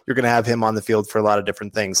end. You're going to have him on the field for a lot of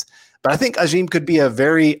different things. But I think Agim could be a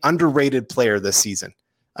very underrated player this season.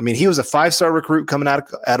 He was a 5-star recruit coming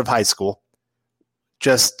out of high school.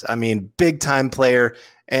 Big time player.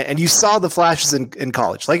 And you saw the flashes in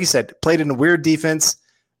college. Like you said, played in a weird defense,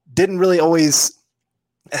 didn't really always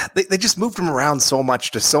 – they just moved him around so much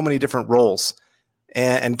to so many different roles.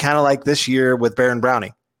 And kind of like this year with Baron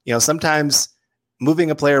Browning. Sometimes moving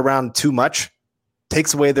a player around too much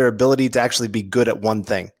takes away their ability to actually be good at one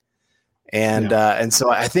thing. And so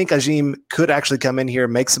I think Agim could actually come in here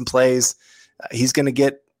and make some plays. He's going to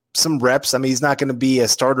get some reps. He's not going to be a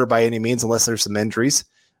starter by any means unless there's some injuries.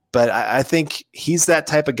 But I think he's that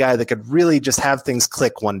type of guy that could really just have things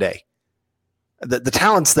click one day. The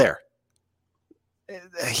talent's there.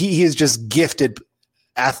 He is just gifted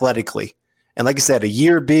athletically. And like I said, a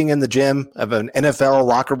year being in the gym of an NFL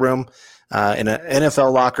locker room, in an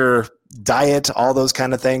NFL locker diet, all those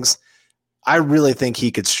kind of things, I really think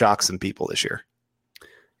he could shock some people this year.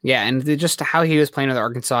 Yeah, and just how he was playing with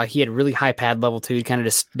Arkansas, he had really high pad level too, kind of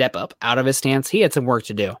to step up out of his stance. He had some work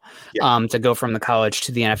to do to go from the college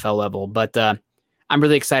to the NFL level. But I'm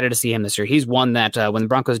really excited to see him this year. He's one that when the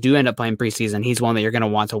Broncos do end up playing preseason, he's one that you're going to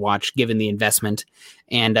want to watch given the investment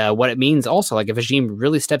and what it means also. Like if Agim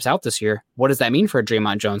really steps out this year, what does that mean for a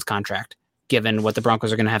Draymond Jones contract, given what the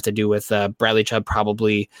Broncos are going to have to do with Bradley Chubb,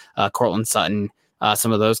 probably Cortland Sutton,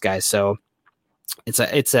 some of those guys. So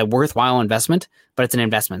it's a worthwhile investment, but it's an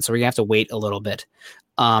investment. So we have to wait a little bit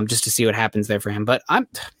just to see what happens there for him. But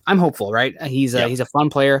I'm hopeful, right? He's a fun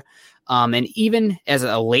player. And even as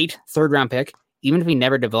a late 3rd round pick, even if he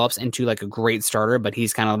never develops into like a great starter, but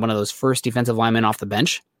he's kind of one of those first defensive linemen off the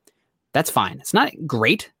bench, that's fine. It's not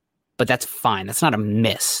great, but that's fine. That's not a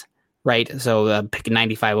miss, right? So pick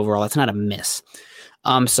 95 overall, that's not a miss.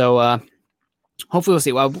 So hopefully we'll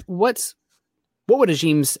see. Well, what would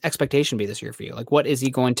Agim's expectation be this year for you? Like, what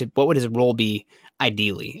would his role be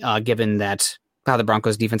ideally, given that how the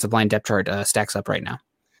Broncos defensive line depth chart stacks up right now?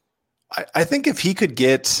 I think if he could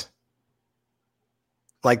get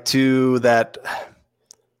to that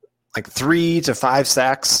 3 to 5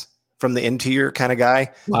 sacks from the interior kind of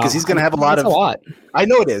guy, because he's going to have a lot. I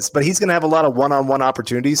know it is, but he's going to have a lot of one-on-one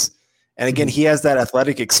opportunities. And again, he has that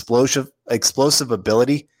athletic explosive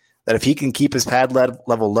ability that if he can keep his pad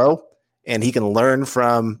level low, and he can learn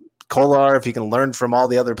from Kolar, if he can learn from all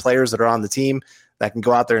the other players that are on the team that can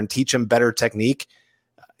go out there and teach him better technique,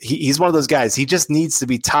 he's one of those guys. He just needs to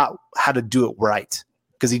be taught how to do it right,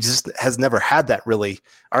 because he just has never had that really.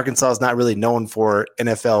 Arkansas is not really known for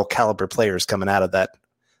NFL caliber players coming out of that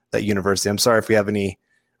university. I'm sorry if we have any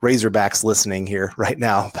Razorbacks listening here right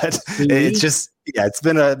now, but it's just, it's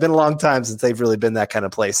been a long time since they've really been that kind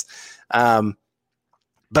of place.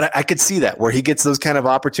 But I could see that where he gets those kind of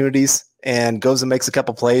opportunities and goes and makes a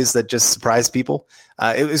couple plays that just surprise people.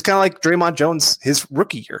 It was kind of like Draymond Jones, his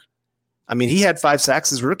rookie year. I mean, he had 5 sacks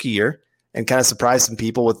his rookie year and kind of surprised some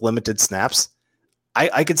people with limited snaps.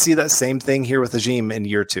 I could see that same thing here with Agim in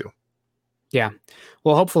year 2. Yeah.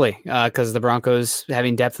 Well, hopefully, because the Broncos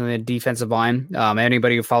having depth in the defensive line.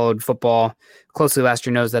 Anybody who followed football closely last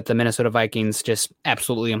year knows that the Minnesota Vikings just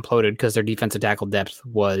absolutely imploded because their defensive tackle depth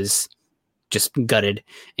was just gutted,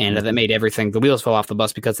 and that made everything, the wheels fell off the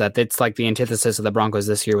bus because that it's like the antithesis of the Broncos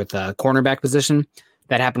this year with the cornerback position.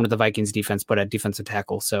 That happened with the Vikings defense, but at defensive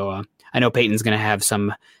tackle. So I know Peyton's going to have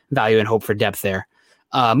some value and hope for depth there.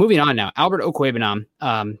 Moving on now, Albert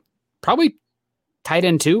Okwuegbunam, probably tight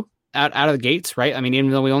end 2 out of the gates, right? I mean,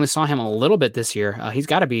 even though we only saw him a little bit this year, he's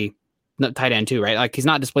got to be tight end 2, right? Like, he's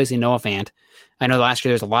not displacing Noah Fant. I know last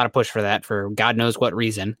year there's a lot of push for that for God knows what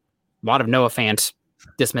reason. A lot of Noah Fant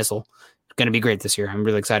dismissal. Going to be great this year. I'm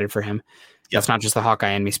really excited for him. That's not just the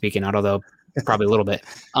Hawkeye in me speaking out, although probably a little bit.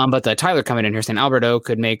 But Tyler coming in here saying Albert O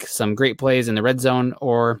could make some great plays in the red zone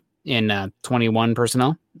or in 21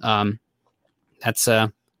 personnel. That's I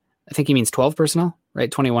think he means 12 personnel, right?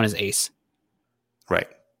 21 is ace. Right.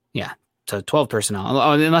 Yeah. So 12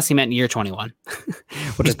 personnel, unless he meant year 21,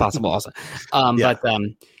 which is possible also. But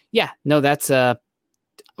that's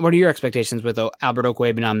what are your expectations with Albert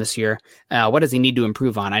Okwuegbunam this year? What does he need to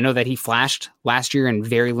improve on? I know that he flashed last year in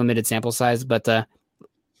very limited sample size, but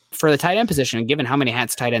for the tight end position, given how many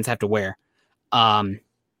hats tight ends have to wear,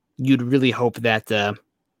 you'd really hope that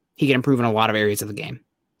he can improve in a lot of areas of the game.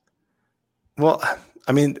 Well,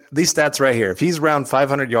 I mean, these stats right here, if he's around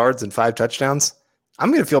 500 yards and 5 touchdowns, I'm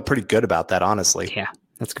going to feel pretty good about that, honestly. Yeah,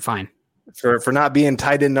 that's fine. For not being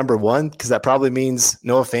tight end number 1, because that probably means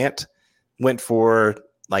Noah Fant went for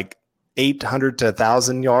like 800 to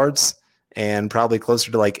 1,000 yards and probably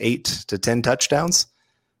closer to like 8 to 10 touchdowns.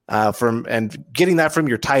 And getting that from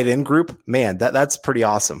your tight end group, man, that's pretty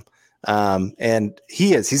awesome. And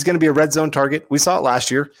he's going to be a red zone target. We saw it last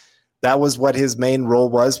year. That was what his main role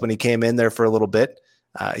was when he came in there for a little bit.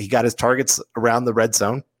 He got his targets around the red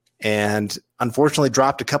zone and unfortunately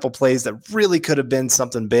dropped a couple plays that really could have been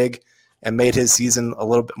something big and made his season a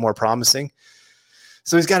little bit more promising.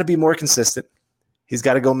 So he's got to be more consistent. He's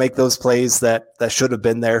got to go make those plays that should have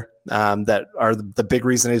been there, that are the big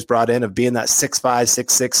reason he's brought in, of being that 6'5",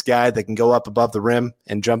 6'6" guy that can go up above the rim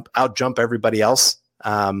and out jump everybody else.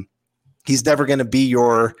 He's never going to be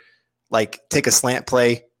your, like, take a slant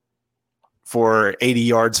play for 80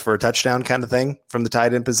 yards for a touchdown kind of thing from the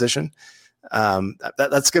tight end position.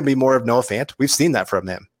 That's going to be more of Noah Fant. We've seen that from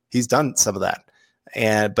him. He's done some of that.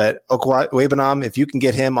 But Okwuegbunam, if you can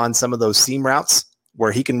get him on some of those seam routes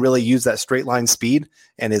where he can really use that straight line speed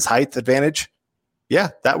and his height advantage,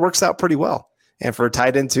 that works out pretty well. And for a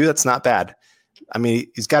tight end too, that's not bad. I mean,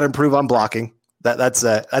 he's got to improve on blocking. That's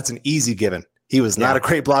an easy given. He was not a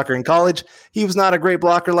great blocker in college. He was not a great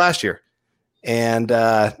blocker last year. And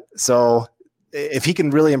so if he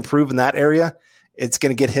can really improve in that area, it's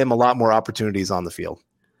going to get him a lot more opportunities on the field.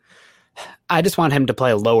 I just want him to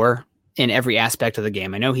play lower in every aspect of the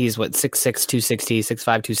game. I know he's 6'6", 260, 6'5",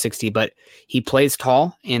 260, but he plays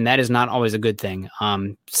tall, and that is not always a good thing.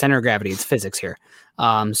 Center of gravity, it's physics here.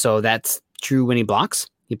 So that's true when he blocks.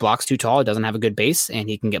 He blocks too tall, it doesn't have a good base, and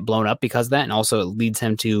he can get blown up because of that, and also it leads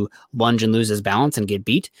him to lunge and lose his balance and get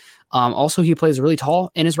beat. Also, he plays really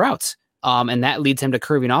tall in his routes, and that leads him to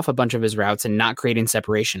curving off a bunch of his routes and not creating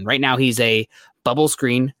separation. Right now, he's a bubble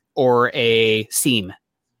screen or a seam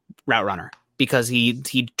route runner, because he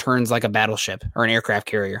turns like a battleship or an aircraft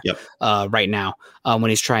carrier right now when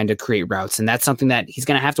he's trying to create routes. And that's something that he's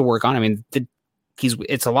going to have to work on. I mean,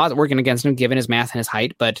 it's a lot working against him given his math and his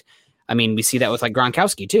height, but I mean, we see that with like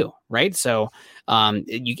Gronkowski too, right? So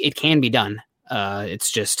it can be done.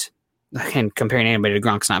 It's just, again, comparing anybody to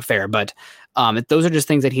Gronk's not fair, but those are just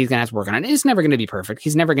things that he's going to have to work on. And it's never going to be perfect.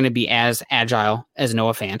 He's never going to be as agile as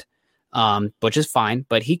Noah Fant, which is fine,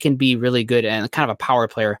 but he can be really good and kind of a power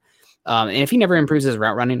player. And if he never improves his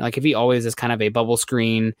route running, like if he always is kind of a bubble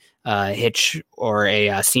screen, hitch, or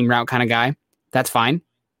a seam route kind of guy, that's fine.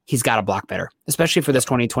 He's got to block better, especially for this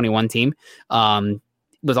 2021 team.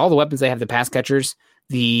 With all the weapons they have, the pass catchers,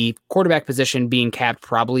 the quarterback position being capped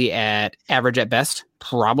probably at average at best,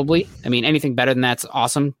 probably. I mean, anything better than that's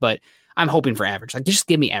awesome, but I'm hoping for average. Like, just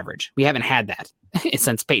give me average. We haven't had that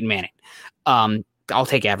since Peyton Manning. I'll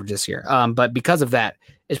take average this year. But because of that,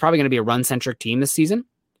 it's probably going to be a run-centric team this season.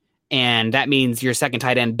 And that means your second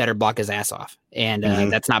tight end better block his ass off. And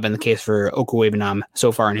that's not been the case for Okwuegbunam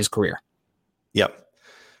so far in his career. Yep.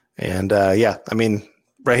 And I mean,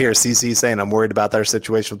 right here, CC saying I'm worried about their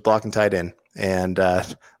situation with blocking tight end. And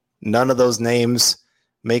none of those names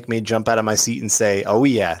make me jump out of my seat and say, oh,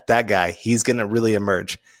 yeah, that guy, he's going to really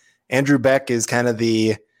emerge. Andrew Beck is kind of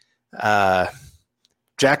the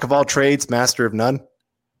jack of all trades, master of none.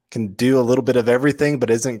 Can do a little bit of everything, but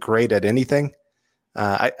isn't great at anything.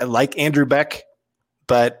 I like Andrew Beck,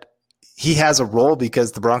 but he has a role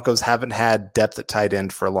because the Broncos haven't had depth at tight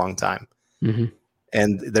end for a long time. Mm-hmm.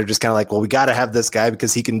 And they're just kind of like, well, we got to have this guy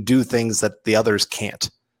because he can do things that the others can't.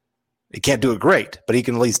 He can't do it great, but he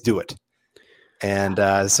can at least do it. And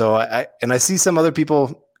so I see some other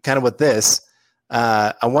people kind of with this.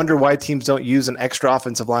 I wonder why teams don't use an extra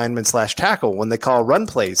offensive lineman / tackle when they call run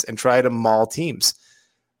plays and try to maul teams.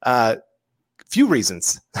 Few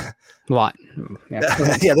reasons. A lot.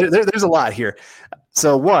 Yeah, yeah there's a lot here.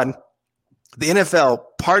 So one, the NFL,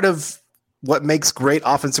 part of what makes great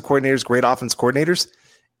offensive coordinators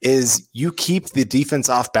is you keep the defense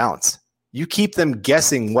off balance. You keep them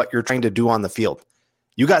guessing what you're trying to do on the field.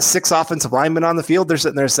 You got 6 offensive linemen on the field. They're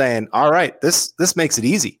sitting there saying, all right, this makes it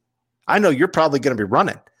easy. I know you're probably going to be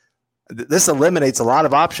running. This eliminates a lot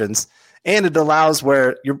of options, and it allows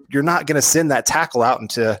where you're not going to send that tackle out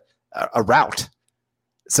into a route.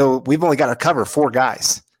 So we've only got to cover 4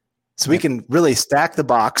 guys. So we can really stack the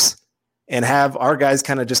box and have our guys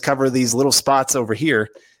kind of just cover these little spots over here.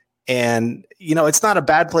 And, it's not a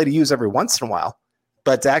bad play to use every once in a while,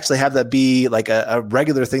 but to actually have that be like a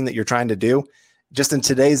regular thing that you're trying to do, just in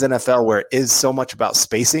today's NFL where it is so much about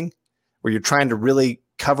spacing, where you're trying to really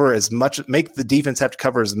cover as much, make the defense have to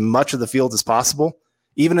cover as much of the field as possible.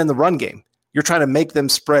 Even in the run game, you're trying to make them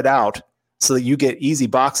spread out so that you get easy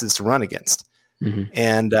boxes to run against. Mm-hmm.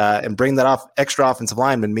 And bring that off extra offensive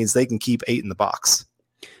lineman means they can keep 8 in the box.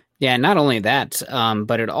 Yeah, not only that,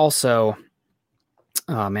 but it also,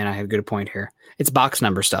 oh man, I have a good point here. It's box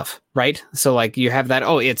number stuff, right? So like you have that,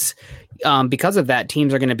 it's because of that,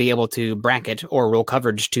 teams are going to be able to bracket or roll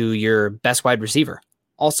coverage to your best wide receiver.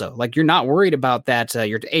 Also, like you're not worried about that.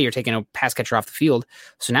 You're taking a pass catcher off the field.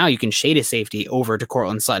 So now you can shade a safety over to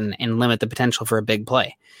Courtland Sutton and limit the potential for a big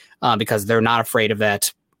play because they're not afraid of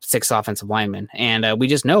that 6 offensive linemen. And we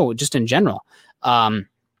just know, just in general,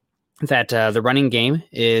 that the running game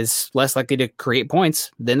is less likely to create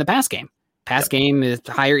points than the pass game. Pass game is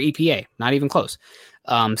higher EPA, not even close.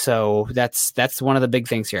 So that's one of the big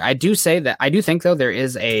things here. I do think though there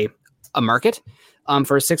is a market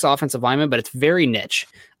for 6 offensive linemen, but it's very niche.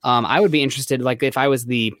 I would be interested, like if I was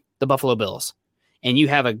the Buffalo Bills, and you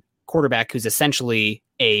have a quarterback who's essentially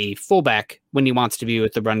a fullback when he wants to be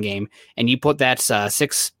with the run game, and you put that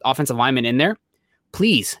 6 offensive linemen in there,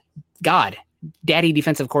 please, God, daddy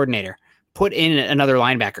defensive coordinator, put in another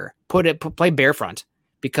linebacker, play bear front,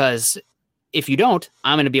 because if you don't,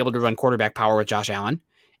 I'm going to be able to run quarterback power with Josh Allen.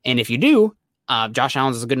 And if you do, Josh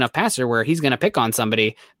Allen is a good enough passer where he's going to pick on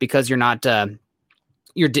somebody because you're not,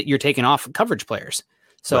 you're taking off coverage players.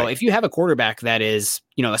 So if you have a quarterback that is,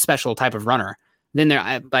 a special type of runner, then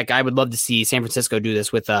I would love to see San Francisco do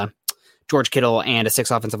this with George Kittle and a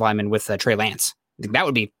 6 offensive lineman with Trey Lance. I think that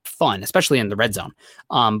would be fun, especially in the red zone.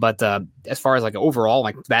 But as far as like overall,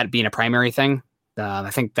 like that being a primary thing, I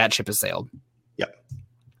think that ship has sailed. Yep.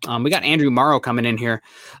 We got Andrew Morrow coming in here,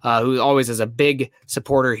 who always is a big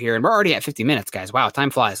supporter here. And we're already at 50 minutes, guys. Wow,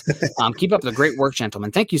 time flies. Keep up the great work,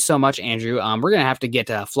 gentlemen. Thank you so much, Andrew. We're going to have to get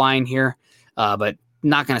flying here, but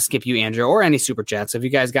not going to skip you, Andrew, or any super chats. So if you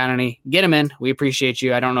guys got any, get them in. We appreciate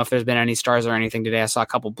you. I don't know if there's been any stars or anything today. I saw a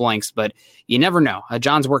couple blanks, but you never know.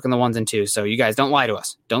 John's working the 1s and 2s, so you guys don't lie to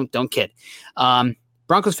us. Don't kid.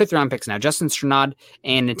 Broncos 5th round picks now. Justin Strnad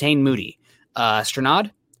and Netane Moody. Strnad,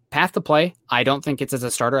 path to play. I don't think it's as a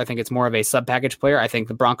starter. I think it's more of a sub-package player. I think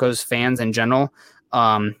the Broncos fans in general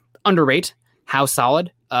underrate how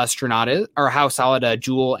solid Strnad is, or how solid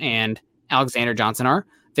Jewell and Alexander Johnson are.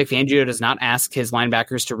 Vic Fangio does not ask his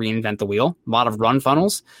linebackers to reinvent the wheel. A lot of run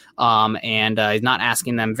funnels, and he's not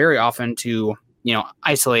asking them very often to,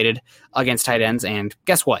 isolated against tight ends. And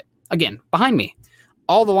guess what? Again, behind me,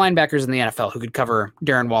 all the linebackers in the NFL who could cover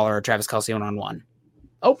Darren Waller or Travis Kelce 1-on-1.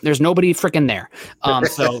 Oh, there's nobody freaking there.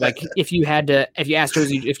 So like if you asked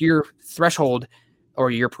Josie, if your threshold or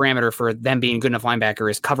your parameter for them being a good enough linebacker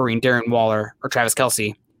is covering Darren Waller or Travis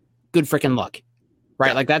Kelce, good freaking luck.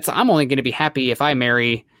 Right. Like I'm only going to be happy if I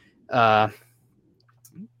marry, God,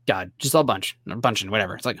 just a bunch and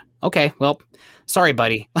whatever. It's like, okay, well, sorry,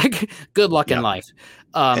 buddy. Like good luck in life.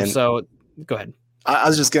 So go ahead. I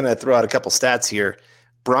was just going to throw out a couple stats here.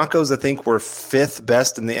 Broncos, I think, were 5th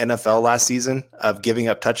best in the NFL last season of giving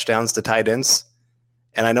up touchdowns to tight ends.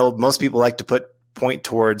 And I know most people like to point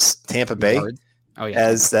towards Tampa Bay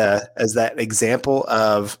as that example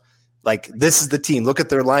of, like, this is the team. Look at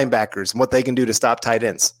their linebackers and what they can do to stop tight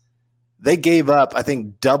ends. They gave up, I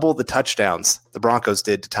think, double the touchdowns the Broncos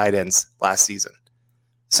did to tight ends last season.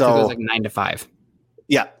 So it was like 9-5.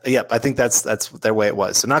 Yeah. I think that's their way it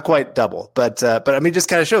was. So not quite double, but I mean, it just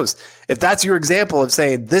kind of shows, if that's your example of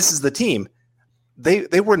saying this is the team,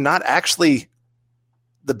 they were not actually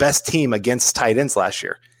the best team against tight ends last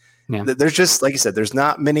year. Yeah. There's just, like you said, there's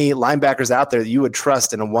not many linebackers out there that you would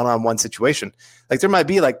trust in a one-on-one situation. Like, there might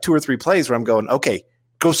be like 2 or 3 plays where I'm going, okay,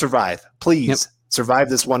 go survive, please survive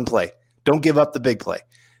this one play. Don't give up the big play.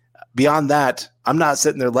 Beyond that, I'm not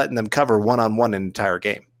sitting there letting them cover one-on-one an entire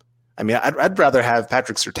game. I mean, I'd rather have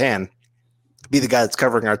Patrick Surtain be the guy that's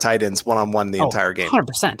covering our tight ends one-on-one the entire game.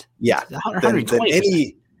 100%. Yeah.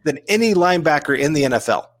 Than any linebacker in the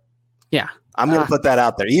NFL. Yeah. I'm going to put that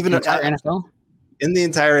out there. Even the entire NFL? In the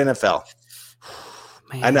entire NFL.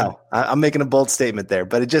 Man. I know. I'm making a bold statement there,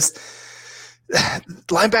 but it just –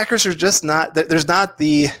 linebackers are just not – there's not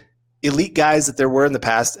the elite guys that there were in the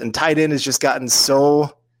past, and tight end has just gotten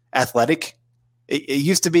so athletic. It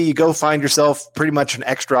used to be you go find yourself pretty much an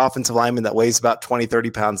extra offensive lineman that weighs about 20,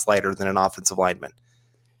 30 pounds lighter than an offensive lineman.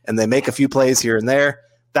 And they make a few plays here and there.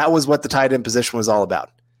 That was what the tight end position was all about.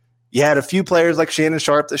 You had a few players like Shannon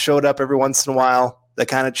Sharpe that showed up every once in a while that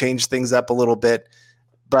kind of changed things up a little bit.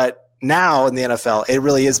 But now in the NFL, it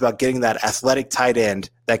really is about getting that athletic tight end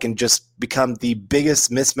that can just become the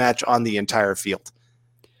biggest mismatch on the entire field.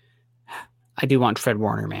 I do want Fred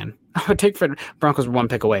Warner, man. I would take Fred. Broncos 1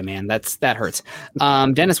 pick away, man. That hurts.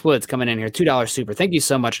 Dennis Woods coming in here, $2 super. Thank you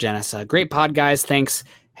so much, Dennis. Great pod, guys. Thanks.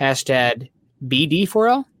 Hashtag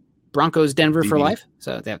BD4L, Broncos Denver for life.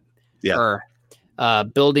 So or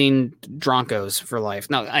building Broncos for life.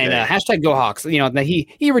 No, and hashtag Go Hawks. You know,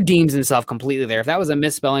 he redeems himself completely there. If that was a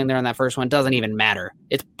misspelling there on that first one, doesn't even matter.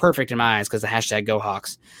 It's perfect in my eyes because the hashtag Go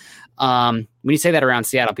Hawks. When you say that around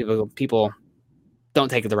Seattle, people don't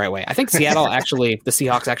take it the right way. I think Seattle the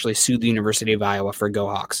Seahawks actually sued the University of Iowa for Go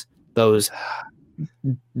Hawks. Those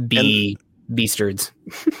beastards.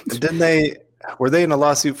 Were they in a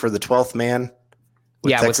lawsuit for the 12th man?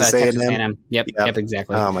 With Texas A&M. Yep,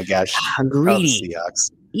 exactly. Oh my gosh. Greedy.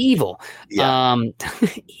 Seahawks. Evil. Yeah.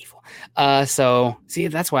 Evil. So see,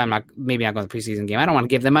 that's why I'm not going to the preseason game. I don't want to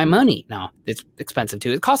give them my money. No, it's expensive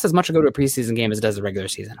too. It costs as much to go to a preseason game as it does a regular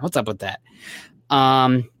season. What's up with that?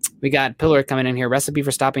 We got Pillar coming in here. Recipe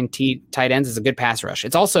for stopping tight ends is a good pass rush.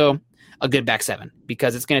 It's also a good back seven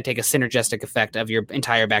because it's going to take a synergistic effect of your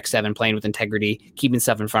entire back seven playing with integrity, keeping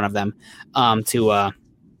stuff in front of them to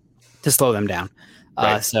slow them down.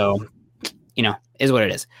 Right. So, is what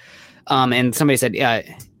it is. And somebody said,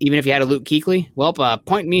 even if you had a Luke Kuechly, well,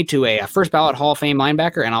 point me to a first ballot Hall of Fame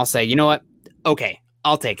linebacker, and I'll say, you know what? Okay,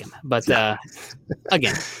 I'll take him. But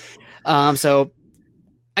again, so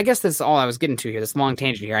I guess that's all I was getting to here. This long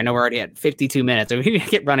tangent here. I know we're already at 52 minutes, so we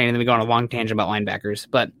get running and then we go on a long tangent about linebackers.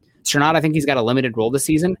 But Strnad, I think he's got a limited role this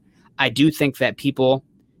season. I do think that people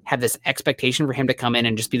have this expectation for him to come in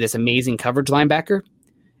and just be this amazing coverage linebacker.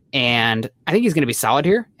 And I think he's going to be solid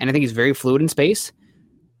here. And I think he's very fluid in space.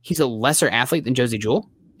 He's a lesser athlete than Josey Jewell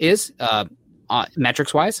is,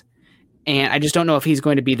 metrics wise. And I just don't know if he's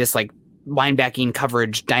going to be this like linebacking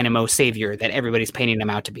coverage dynamo savior that everybody's painting him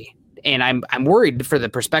out to be. And I'm worried for the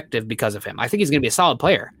perspective because of him. I think he's going to be a solid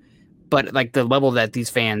player, but like the level that these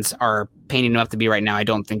fans are painting him up to be right now, I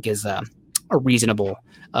don't think is a reasonable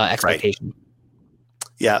expectation. Right.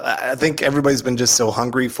 Yeah. I think everybody's been just so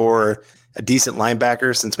hungry for a decent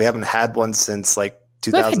linebacker since we haven't had one since like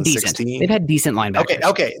 2016. They've had decent linebackers.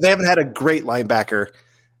 Okay. They haven't had a great linebacker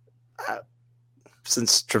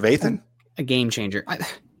since Trevathan. A game changer.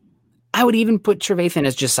 I would even put Trevathan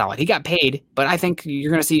as just solid. He got paid, but I think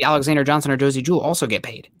you're going to see Alexander Johnson or Josey Jewell also get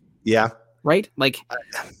paid. Yeah. Right? Like,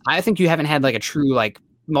 I think you haven't had like a true like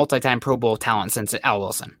multi-time Pro Bowl talent since Al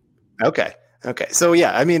Wilson. Okay. So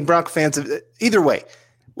yeah, I mean, Bronco fans, either way,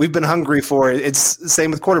 we've been hungry for it. It's the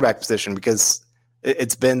same with quarterback position because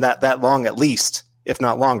it's been that long at least, if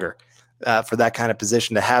not longer, for that kind of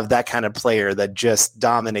position to have that kind of player that just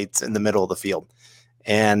dominates in the middle of the field.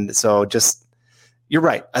 And so you're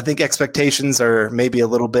right. I think expectations are maybe a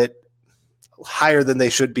little bit higher than they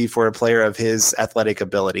should be for a player of his athletic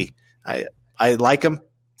ability. I like him,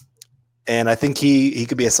 and I think he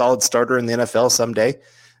could be a solid starter in the NFL someday.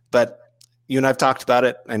 But you and I've talked about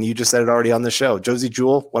it, and you just said it already on the show. Josey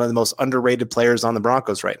Jewell, one of the most underrated players on the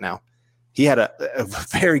Broncos right now. He had a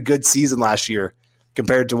very good season last year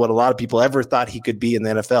compared to what a lot of people ever thought he could be in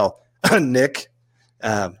the NFL. Nick,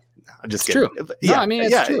 I'm just kidding. True. Yeah, no, I mean,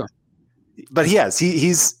 it's true. But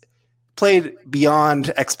he's played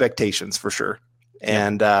beyond expectations for sure.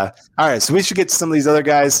 And all right, so we should get to some of these other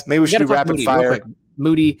guys. Maybe we should do rapid fire.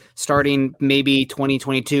 Moody starting maybe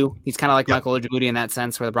 2022. He's kind of like Michael Ojemudia in that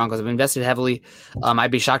sense, where the Broncos have invested heavily. I'd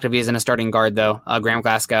be shocked if he isn't a starting guard, though. Graham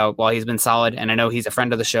Glasgow, while he's been solid, and I know he's a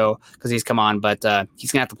friend of the show because he's come on, but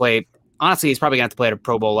he's going to have to play. Honestly, he's probably going to have to play at a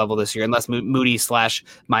Pro Bowl level this year, unless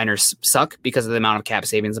Moody/Miners suck because of the amount of cap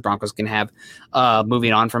savings the Broncos can have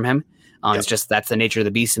moving on from him. It's just that's the nature of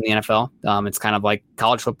the beast in the NFL. It's kind of like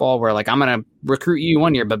college football where like I'm going to recruit you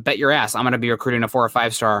one year, but bet your ass I'm going to be recruiting a 4 or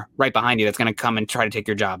 5 star right behind you that's going to come and try to take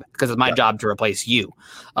your job because it's my job to replace you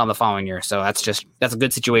the following year. So that's a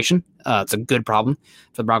good situation. It's a good problem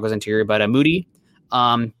for the Broncos interior. But Moody,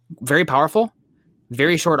 very powerful,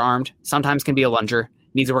 very short armed, sometimes can be a lunger,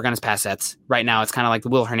 needs to work on his pass sets. Right now it's kind of like the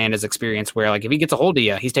Will Hernandez experience where like if he gets a hold of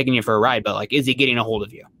you, he's taking you for a ride, but like is he getting a hold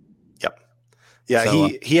of you? Yep. Yeah, so,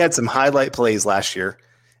 he had some highlight plays last year,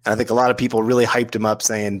 and I think a lot of people really hyped him up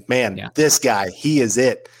saying, man, this guy, he is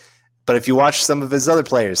it. But if you watch some of his other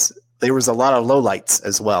players, there was a lot of lowlights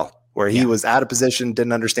as well, where he was out of position,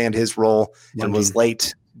 didn't understand his role, and was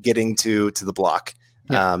late getting to the block.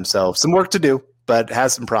 Yeah. So some work to do, but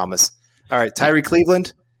has some promise. All right, Tyree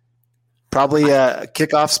Cleveland, probably a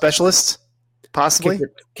kickoff specialist. Possibly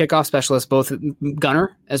kickoff specialist, both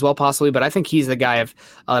gunner as well, possibly. But I think he's the guy if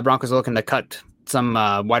the Broncos are looking to cut some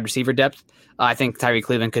wide receiver depth. I think Tyree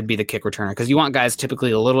Cleveland could be the kick returner because you want guys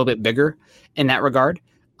typically a little bit bigger in that regard.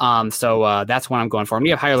 So that's what I'm going for. And we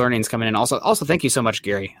have higher learnings coming in. Also, thank you so much,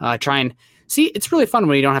 Gary. Try and see. It's really fun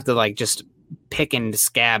when you don't have to like just pick a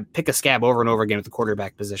scab over and over again with the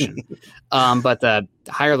quarterback position. But the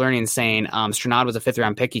higher learning saying Stranad was a 5th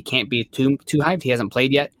round pick. He can't be too hyped. He hasn't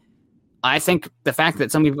played yet. I think the fact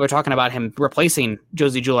that some people are talking about him replacing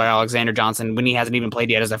Josie Jewell or Alexander Johnson when he hasn't even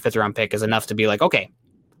played yet as a 5th round pick is enough to be like, okay,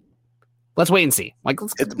 let's wait and see. Like,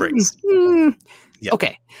 let's hit the brakes.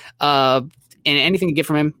 Okay. And anything to get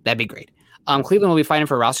from him, that'd be great. Cleveland will be fighting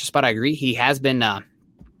for a roster spot. I agree. He has been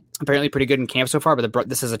apparently pretty good in camp so far, but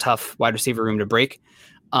this is a tough wide receiver room to break.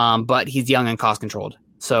 But he's young and cost controlled.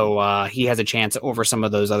 So he has a chance over some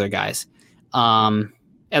of those other guys. At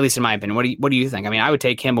least in my opinion. What do you think? I mean, I would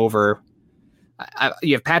take him over.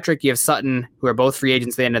 You have Patrick, you have Sutton, who are both free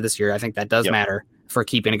agents at the end of this year. I think that does matter for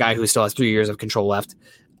keeping a guy who still has 3 years of control left.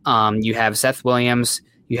 You have Seth Williams,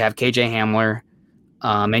 you have KJ Hamler,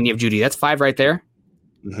 and you have Judy. That's 5 right there.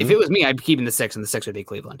 Mm-hmm. If it was me, I'd be keeping the 6, and the 6 would be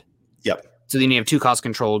Cleveland. Yep. So then you have 2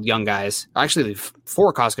 cost-controlled young guys. Actually,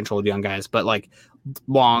 4 cost-controlled young guys, but like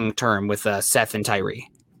long-term with Seth and Tyree.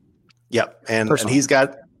 Yep, and he's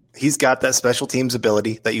got that special teams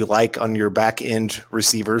ability that you like on your back-end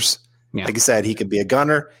receivers. Yeah. Like I said, he could be a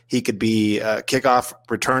gunner. He could be a kickoff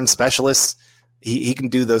return specialist. He can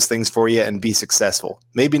do those things for you and be successful.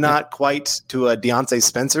 Maybe not quite to a Deontay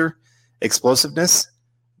Spencer explosiveness,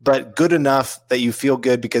 but good enough that you feel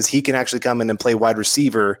good because he can actually come in and play wide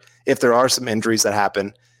receiver if there are some injuries that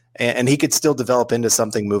happen, and he could still develop into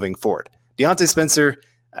something moving forward. Deontay Spencer,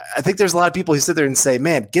 I think there's a lot of people who sit there and say,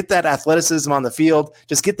 man, get that athleticism on the field.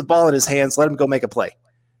 Just get the ball in his hands. Let him go make a play.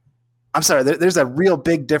 I'm sorry. There's a real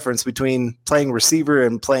big difference between playing receiver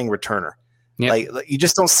and playing returner. Yep. Like you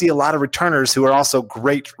just don't see a lot of returners who are also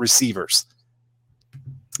great receivers.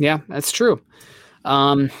 Yeah, that's true.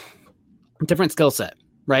 Different skill set,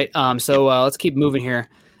 right? So let's keep moving here.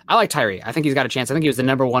 I like Tyree. I think he's got a chance. I think he was the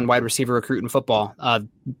number 1 wide receiver recruit in football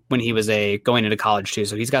when he was going into college too.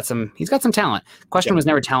 So he's got some talent. Question was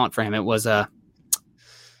never talent for him. It was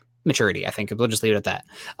maturity. I think we'll just leave it at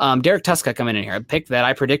that. Derek Tuska coming in here, a pick that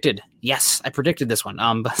I predicted. Yes, I predicted this one.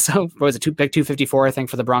 So what was it? Pick 254, I think,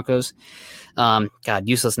 for the Broncos. God,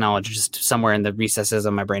 useless knowledge just somewhere in the recesses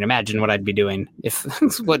of my brain. Imagine what I'd be doing if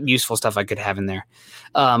what useful stuff I could have in there.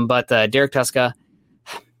 But Derek Tuska.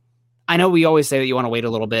 I know we always say that you want to wait a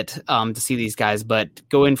little bit to see these guys, but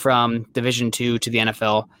going from Division II to the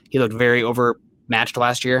NFL, he looked very overmatched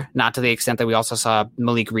last year, not to the extent that we also saw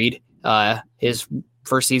Malik Reed, his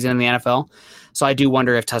first season in the NFL. So I do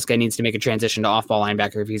wonder if Tuska needs to make a transition to off-ball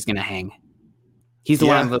linebacker if he's going to hang. He's the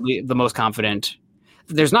one of the most confident.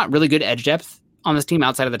 There's not really good edge depth on this team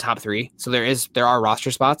outside of the top 3, so there are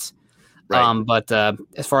roster spots. Right. But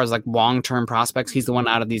as far as like long-term prospects, he's the one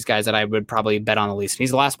out of these guys that I would probably bet on the least.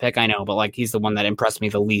 He's the last pick, I know, but like he's the one that impressed me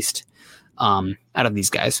the least out of these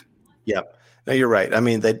guys. Yeah, no, you're right. I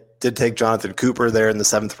mean, they did take Jonathan Cooper there in the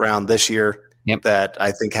 7th round this year. Yep. That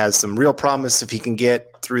I think has some real promise if he can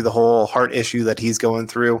get through the whole heart issue that he's going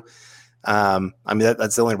through. I mean,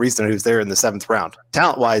 that's the only reason he was there in the 7th round.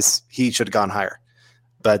 Talent-wise, he should have gone higher.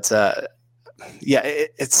 But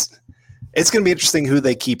it's going to be interesting who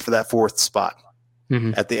they keep for that fourth spot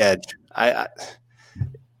at the edge. I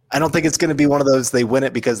don't think it's going to be one of those they win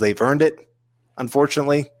it because they've earned it.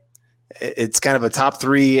 Unfortunately, it's kind of a top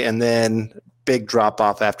three and then big drop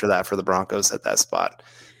off after that for the Broncos at that spot.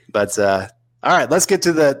 But all right, let's get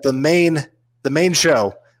to the main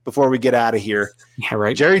show before we get out of here. Yeah,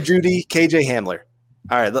 right. Jerry Jeudy, KJ Hamler.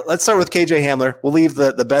 All right, let's start with KJ Hamler. We'll leave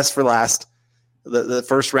the best for last, the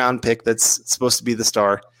first round pick that's supposed to be the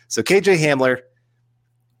star. So KJ Hamler,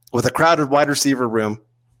 with a crowded wide receiver room,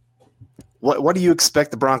 what do you expect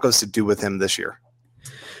the Broncos to do with him this year?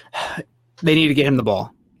 They need to get him the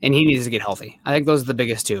ball, and he needs to get healthy. I think those are the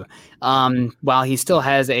biggest two. While he still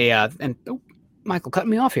has Michael cut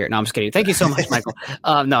me off here. No, I'm just kidding. Thank you so much, Michael.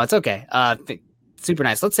 No, it's okay. Super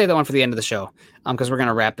nice. Let's save that one for the end of the show because we're going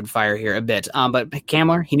to rapid fire here a bit. But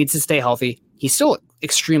Hamler, he needs to stay healthy. He's still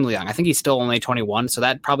extremely young. I think he's still only 21, so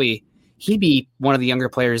that probably he'd be one of the younger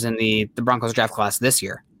players in the Broncos draft class this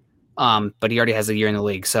year. But he already has a year in the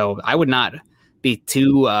league, so I would not be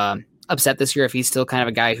too upset this year if he's still kind of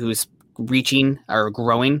a guy who's reaching or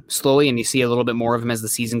growing slowly, and you see a little bit more of him as the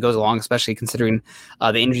season goes along, especially considering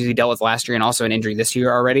the injuries he dealt with last year and also an injury this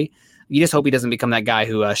year already. You just hope he doesn't become that guy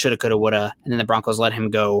who shoulda, coulda, woulda, and then the Broncos let him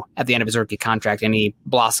go at the end of his rookie contract and he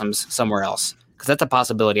blossoms somewhere else, because that's a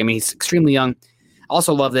possibility. I mean, he's extremely young. I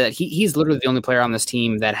also love that he's literally the only player on this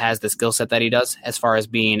team that has the skill set that he does as far as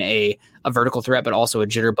being a vertical threat, but also a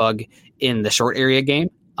jitterbug in the short area game.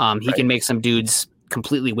 He can make some dudes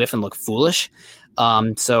completely whiff and look foolish.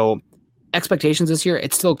 So expectations this year,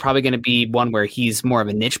 it's still probably going to be one where he's more of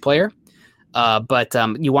a niche player. But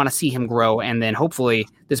you want to see him grow, and then hopefully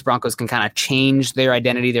this Broncos can kind of change their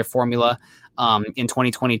identity, their formula in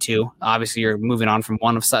 2022. Obviously, you're moving on from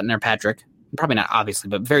one of Sutton or Patrick. Probably not obviously,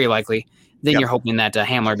 but very likely. Then you're hoping that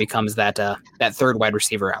Hamler becomes that third wide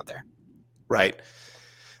receiver out there. Right.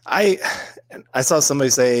 I saw somebody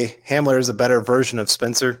say Hamler is a better version of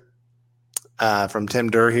Spencer from Tim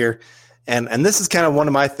Durr here. And this is kind of one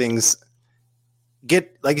of my things.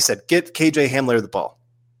 Like you said, get KJ Hamler the ball.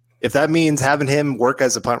 If that means having him work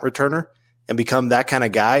as a punt returner and become that kind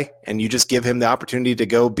of guy, and you just give him the opportunity to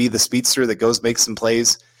go be the speedster that goes make some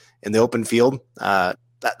plays in the open field,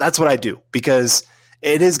 that's what I do, because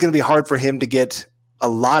it is going to be hard for him to get a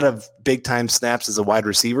lot of big-time snaps as a wide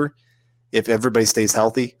receiver if everybody stays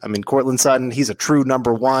healthy. I mean, Courtland Sutton, he's a true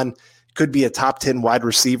number one, could be a top 10 wide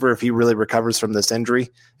receiver if he really recovers from this injury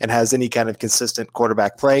and has any kind of consistent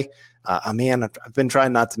quarterback play. Man, I've been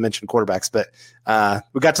trying not to mention quarterbacks, but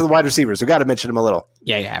we got to the wide receivers. We got to mention them a little.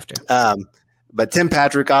 Yeah, you have to. But Tim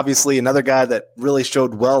Patrick, obviously, another guy that really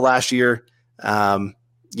showed well last year.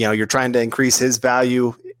 You're trying to increase his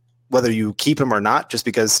value, whether you keep him or not, just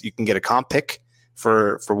because you can get a comp pick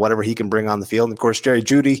for whatever he can bring on the field. And of course, Jerry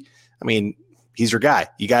Jeudy, I mean, he's your guy.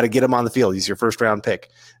 You got to get him on the field. He's your first round pick.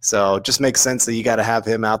 So it just makes sense that you got to have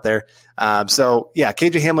him out there.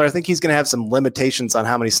 KJ Hamler, I think he's going to have some limitations on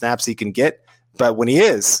how many snaps he can get. But when he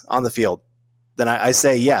is on the field, then I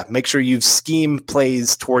say, make sure you scheme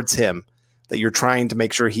plays towards him, that you're trying to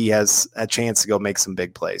make sure he has a chance to go make some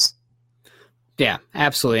big plays. Yeah,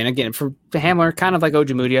 absolutely. And again, for Hamler, kind of like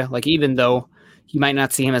Ojemudia, like even though you might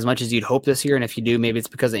not see him as much as you'd hope this year, and if you do, maybe it's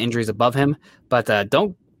because of injuries above him, but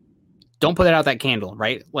don't put it out that candle,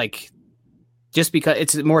 right? Like, just because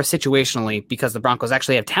it's more situationally, because the Broncos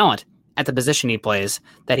actually have talent at the position he plays,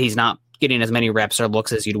 that he's not getting as many reps or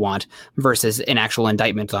looks as you'd want versus an actual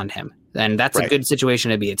indictment on him. And that's a good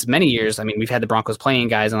situation to be. It's many years. I mean, we've had the Broncos playing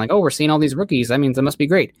guys and like, oh, we're seeing all these rookies. That means it must be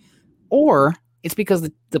great. Or it's because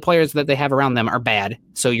the players that they have around them are bad,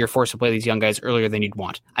 so you're forced to play these young guys earlier than you'd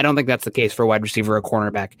want. I don't think that's the case for a wide receiver or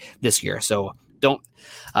cornerback this year. So don't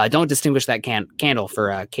distinguish that candle for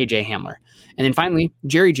KJ Hamler. And then finally,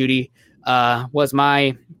 Jerry Jeudy was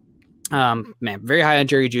my very high on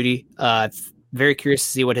Jerry Jeudy. Very curious to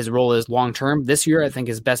see what his role is long term. This year, I think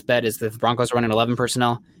his best bet is that the Broncos run an 11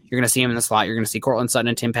 personnel. You're going to see him in the slot. You're going to see Courtland Sutton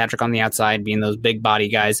and Tim Patrick on the outside, being those big body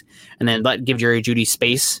guys, and then give Jerry Jeudy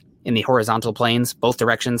space in the horizontal planes, both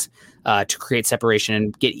directions, to create separation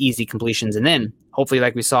and get easy completions. And then hopefully,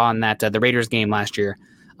 like we saw in that the Raiders game last year,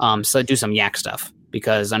 so do some yak stuff,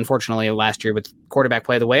 because unfortunately last year with quarterback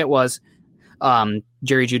play the way it was,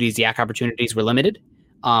 Jerry Jeudy's yak opportunities were limited.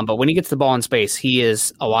 But when he gets the ball in space, he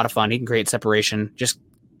is a lot of fun. He can create separation. Just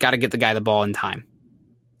got to get the guy the ball in time.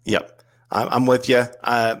 Yep. I'm with you.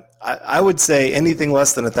 I would say anything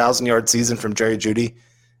less than 1,000-yard season from Jerry Jeudy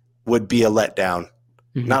would be a letdown,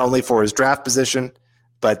 not only for his draft position,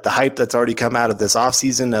 but the hype that's already come out of this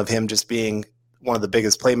offseason of him just being one of the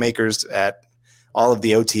biggest playmakers at all of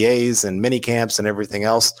the OTAs and mini camps and everything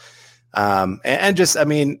else. And just, I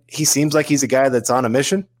mean, he seems like he's a guy that's on a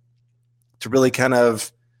mission to really kind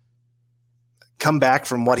of come back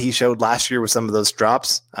from what he showed last year with some of those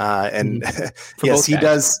drops. And yes, he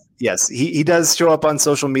does. Yes, he does show up on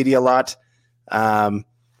social media a lot. And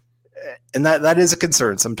that is a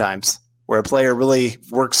concern sometimes, where a player really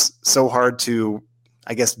works so hard to,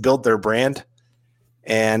 I guess, build their brand.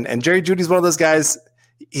 And Jerry Jeudy's one of those guys.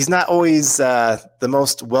 He's not always the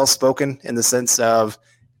most well-spoken in the sense of,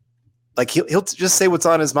 like, he'll just say what's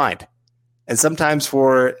on his mind. And sometimes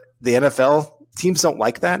for the NFL, teams don't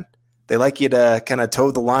like that. They like you to kind of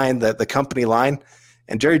toe the line, the company line.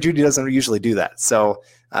 And Jerry Jeudy doesn't usually do that. So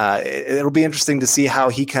it'll be interesting to see how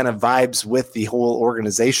he kind of vibes with the whole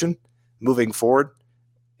organization moving forward.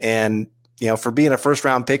 And, for being a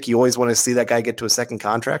first-round pick, you always want to see that guy get to a second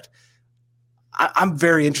contract. I'm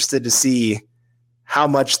very interested to see how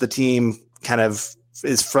much the team kind of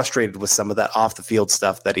is frustrated with some of that off-the-field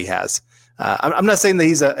stuff that he has. I'm not saying that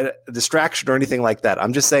he's a distraction or anything like that.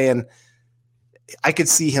 I'm just saying I could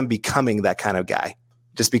see him becoming that kind of guy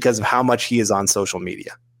just because of how much he is on social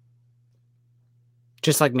media.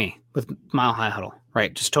 Just like me with Mile High Huddle,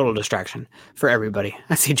 right? Just total distraction for everybody.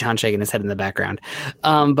 I see John shaking his head in the background.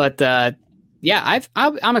 I'm excited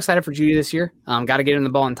for Jeudy this year. Got to get him the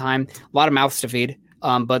ball in time. A lot of mouths to feed.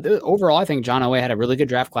 But overall, I think John Elway had a really good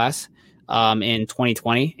draft class in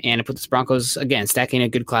 2020, and it put the Broncos, again, stacking a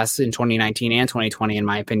good class in 2019 and 2020, in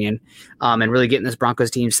my opinion, and really getting this Broncos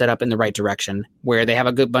team set up in the right direction, where they have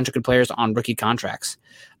a good bunch of good players on rookie contracts.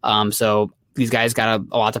 So these guys got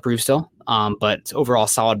a lot to prove still, but overall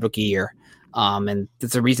solid rookie year. And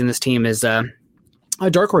that's the reason this team is a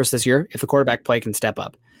dark horse this year if the quarterback play can step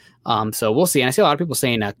up. So we'll see. And I see a lot of people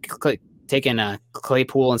saying taking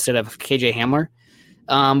Claypool instead of KJ Hamler.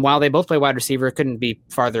 While they both play wide receiver, it couldn't be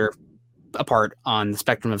farther apart on the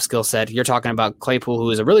spectrum of skill set. You're talking about Claypool,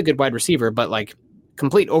 who is a really good wide receiver, but like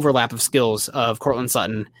complete overlap of skills of Cortland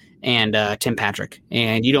Sutton and Tim Patrick.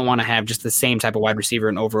 And you don't want to have just the same type of wide receiver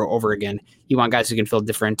and over again. You want guys who can fill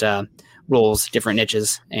different roles, different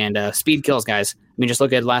niches, and speed kills guys. I mean, just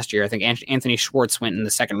look at last year. I think Anthony Schwartz went in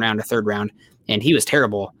the second round or third round, and he was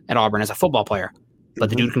terrible at Auburn as a football player, but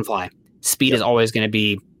the dude can fly. Speed is always going to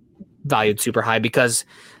be valued super high because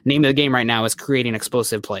name of the game right now is creating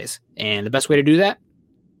explosive plays. And the best way to do that,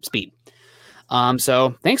 speed.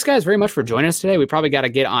 So thanks guys very much for joining us today. We probably got to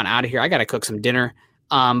get on out of here. I got to cook some dinner.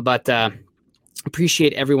 But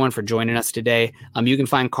appreciate everyone for joining us today. You can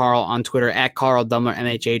find Carl on Twitter at Carl Dummler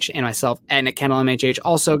MHH and myself at Nick Kendall MHH.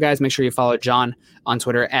 Also, guys, make sure you follow John on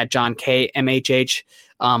Twitter at John K MHH.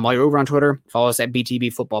 While you're over on Twitter, follow us at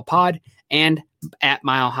BTB Football Pod and at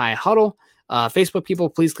Mile High Huddle. Facebook people,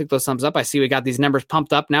 please click those thumbs up. I see we got these numbers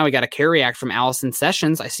pumped up. Now we got a carry act from Allison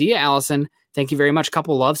Sessions. I see you, Allison. Thank you very much.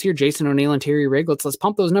 Couple loves here. Jason O'Neill and Terry Rigg. Let's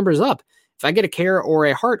pump those numbers up. If I get a care or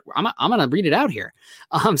a heart, I'm going to read it out here.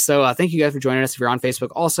 So thank you guys for joining us. If you're on Facebook,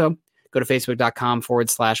 also go to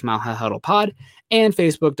facebook.com/Mile High Huddle Pod and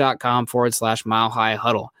facebook.com/Mile High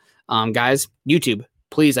Huddle. Guys, YouTube,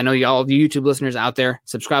 please. I know all the YouTube listeners out there,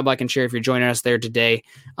 subscribe, like, and share if you're joining us there today.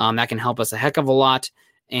 That can help us a heck of a lot.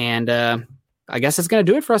 And I guess that's going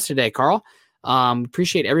to do it for us today, Carl.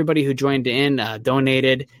 Appreciate everybody who joined in,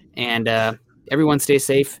 donated, and everyone stay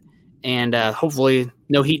safe. And hopefully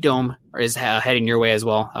no heat dome is heading your way as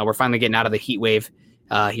well. We're finally getting out of the heat wave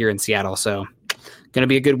here in Seattle. So going to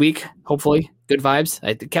be a good week, hopefully. Good vibes.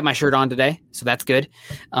 I kept my shirt on today, so that's good.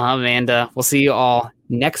 And we'll see you all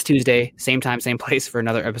next Tuesday, same time, same place, for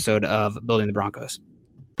another episode of Building the Broncos.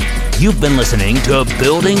 You've been listening to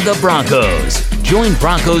Building the Broncos. Join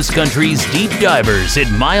Broncos Country's deep divers at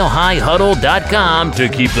milehighhuddle.com to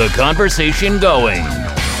keep the conversation going.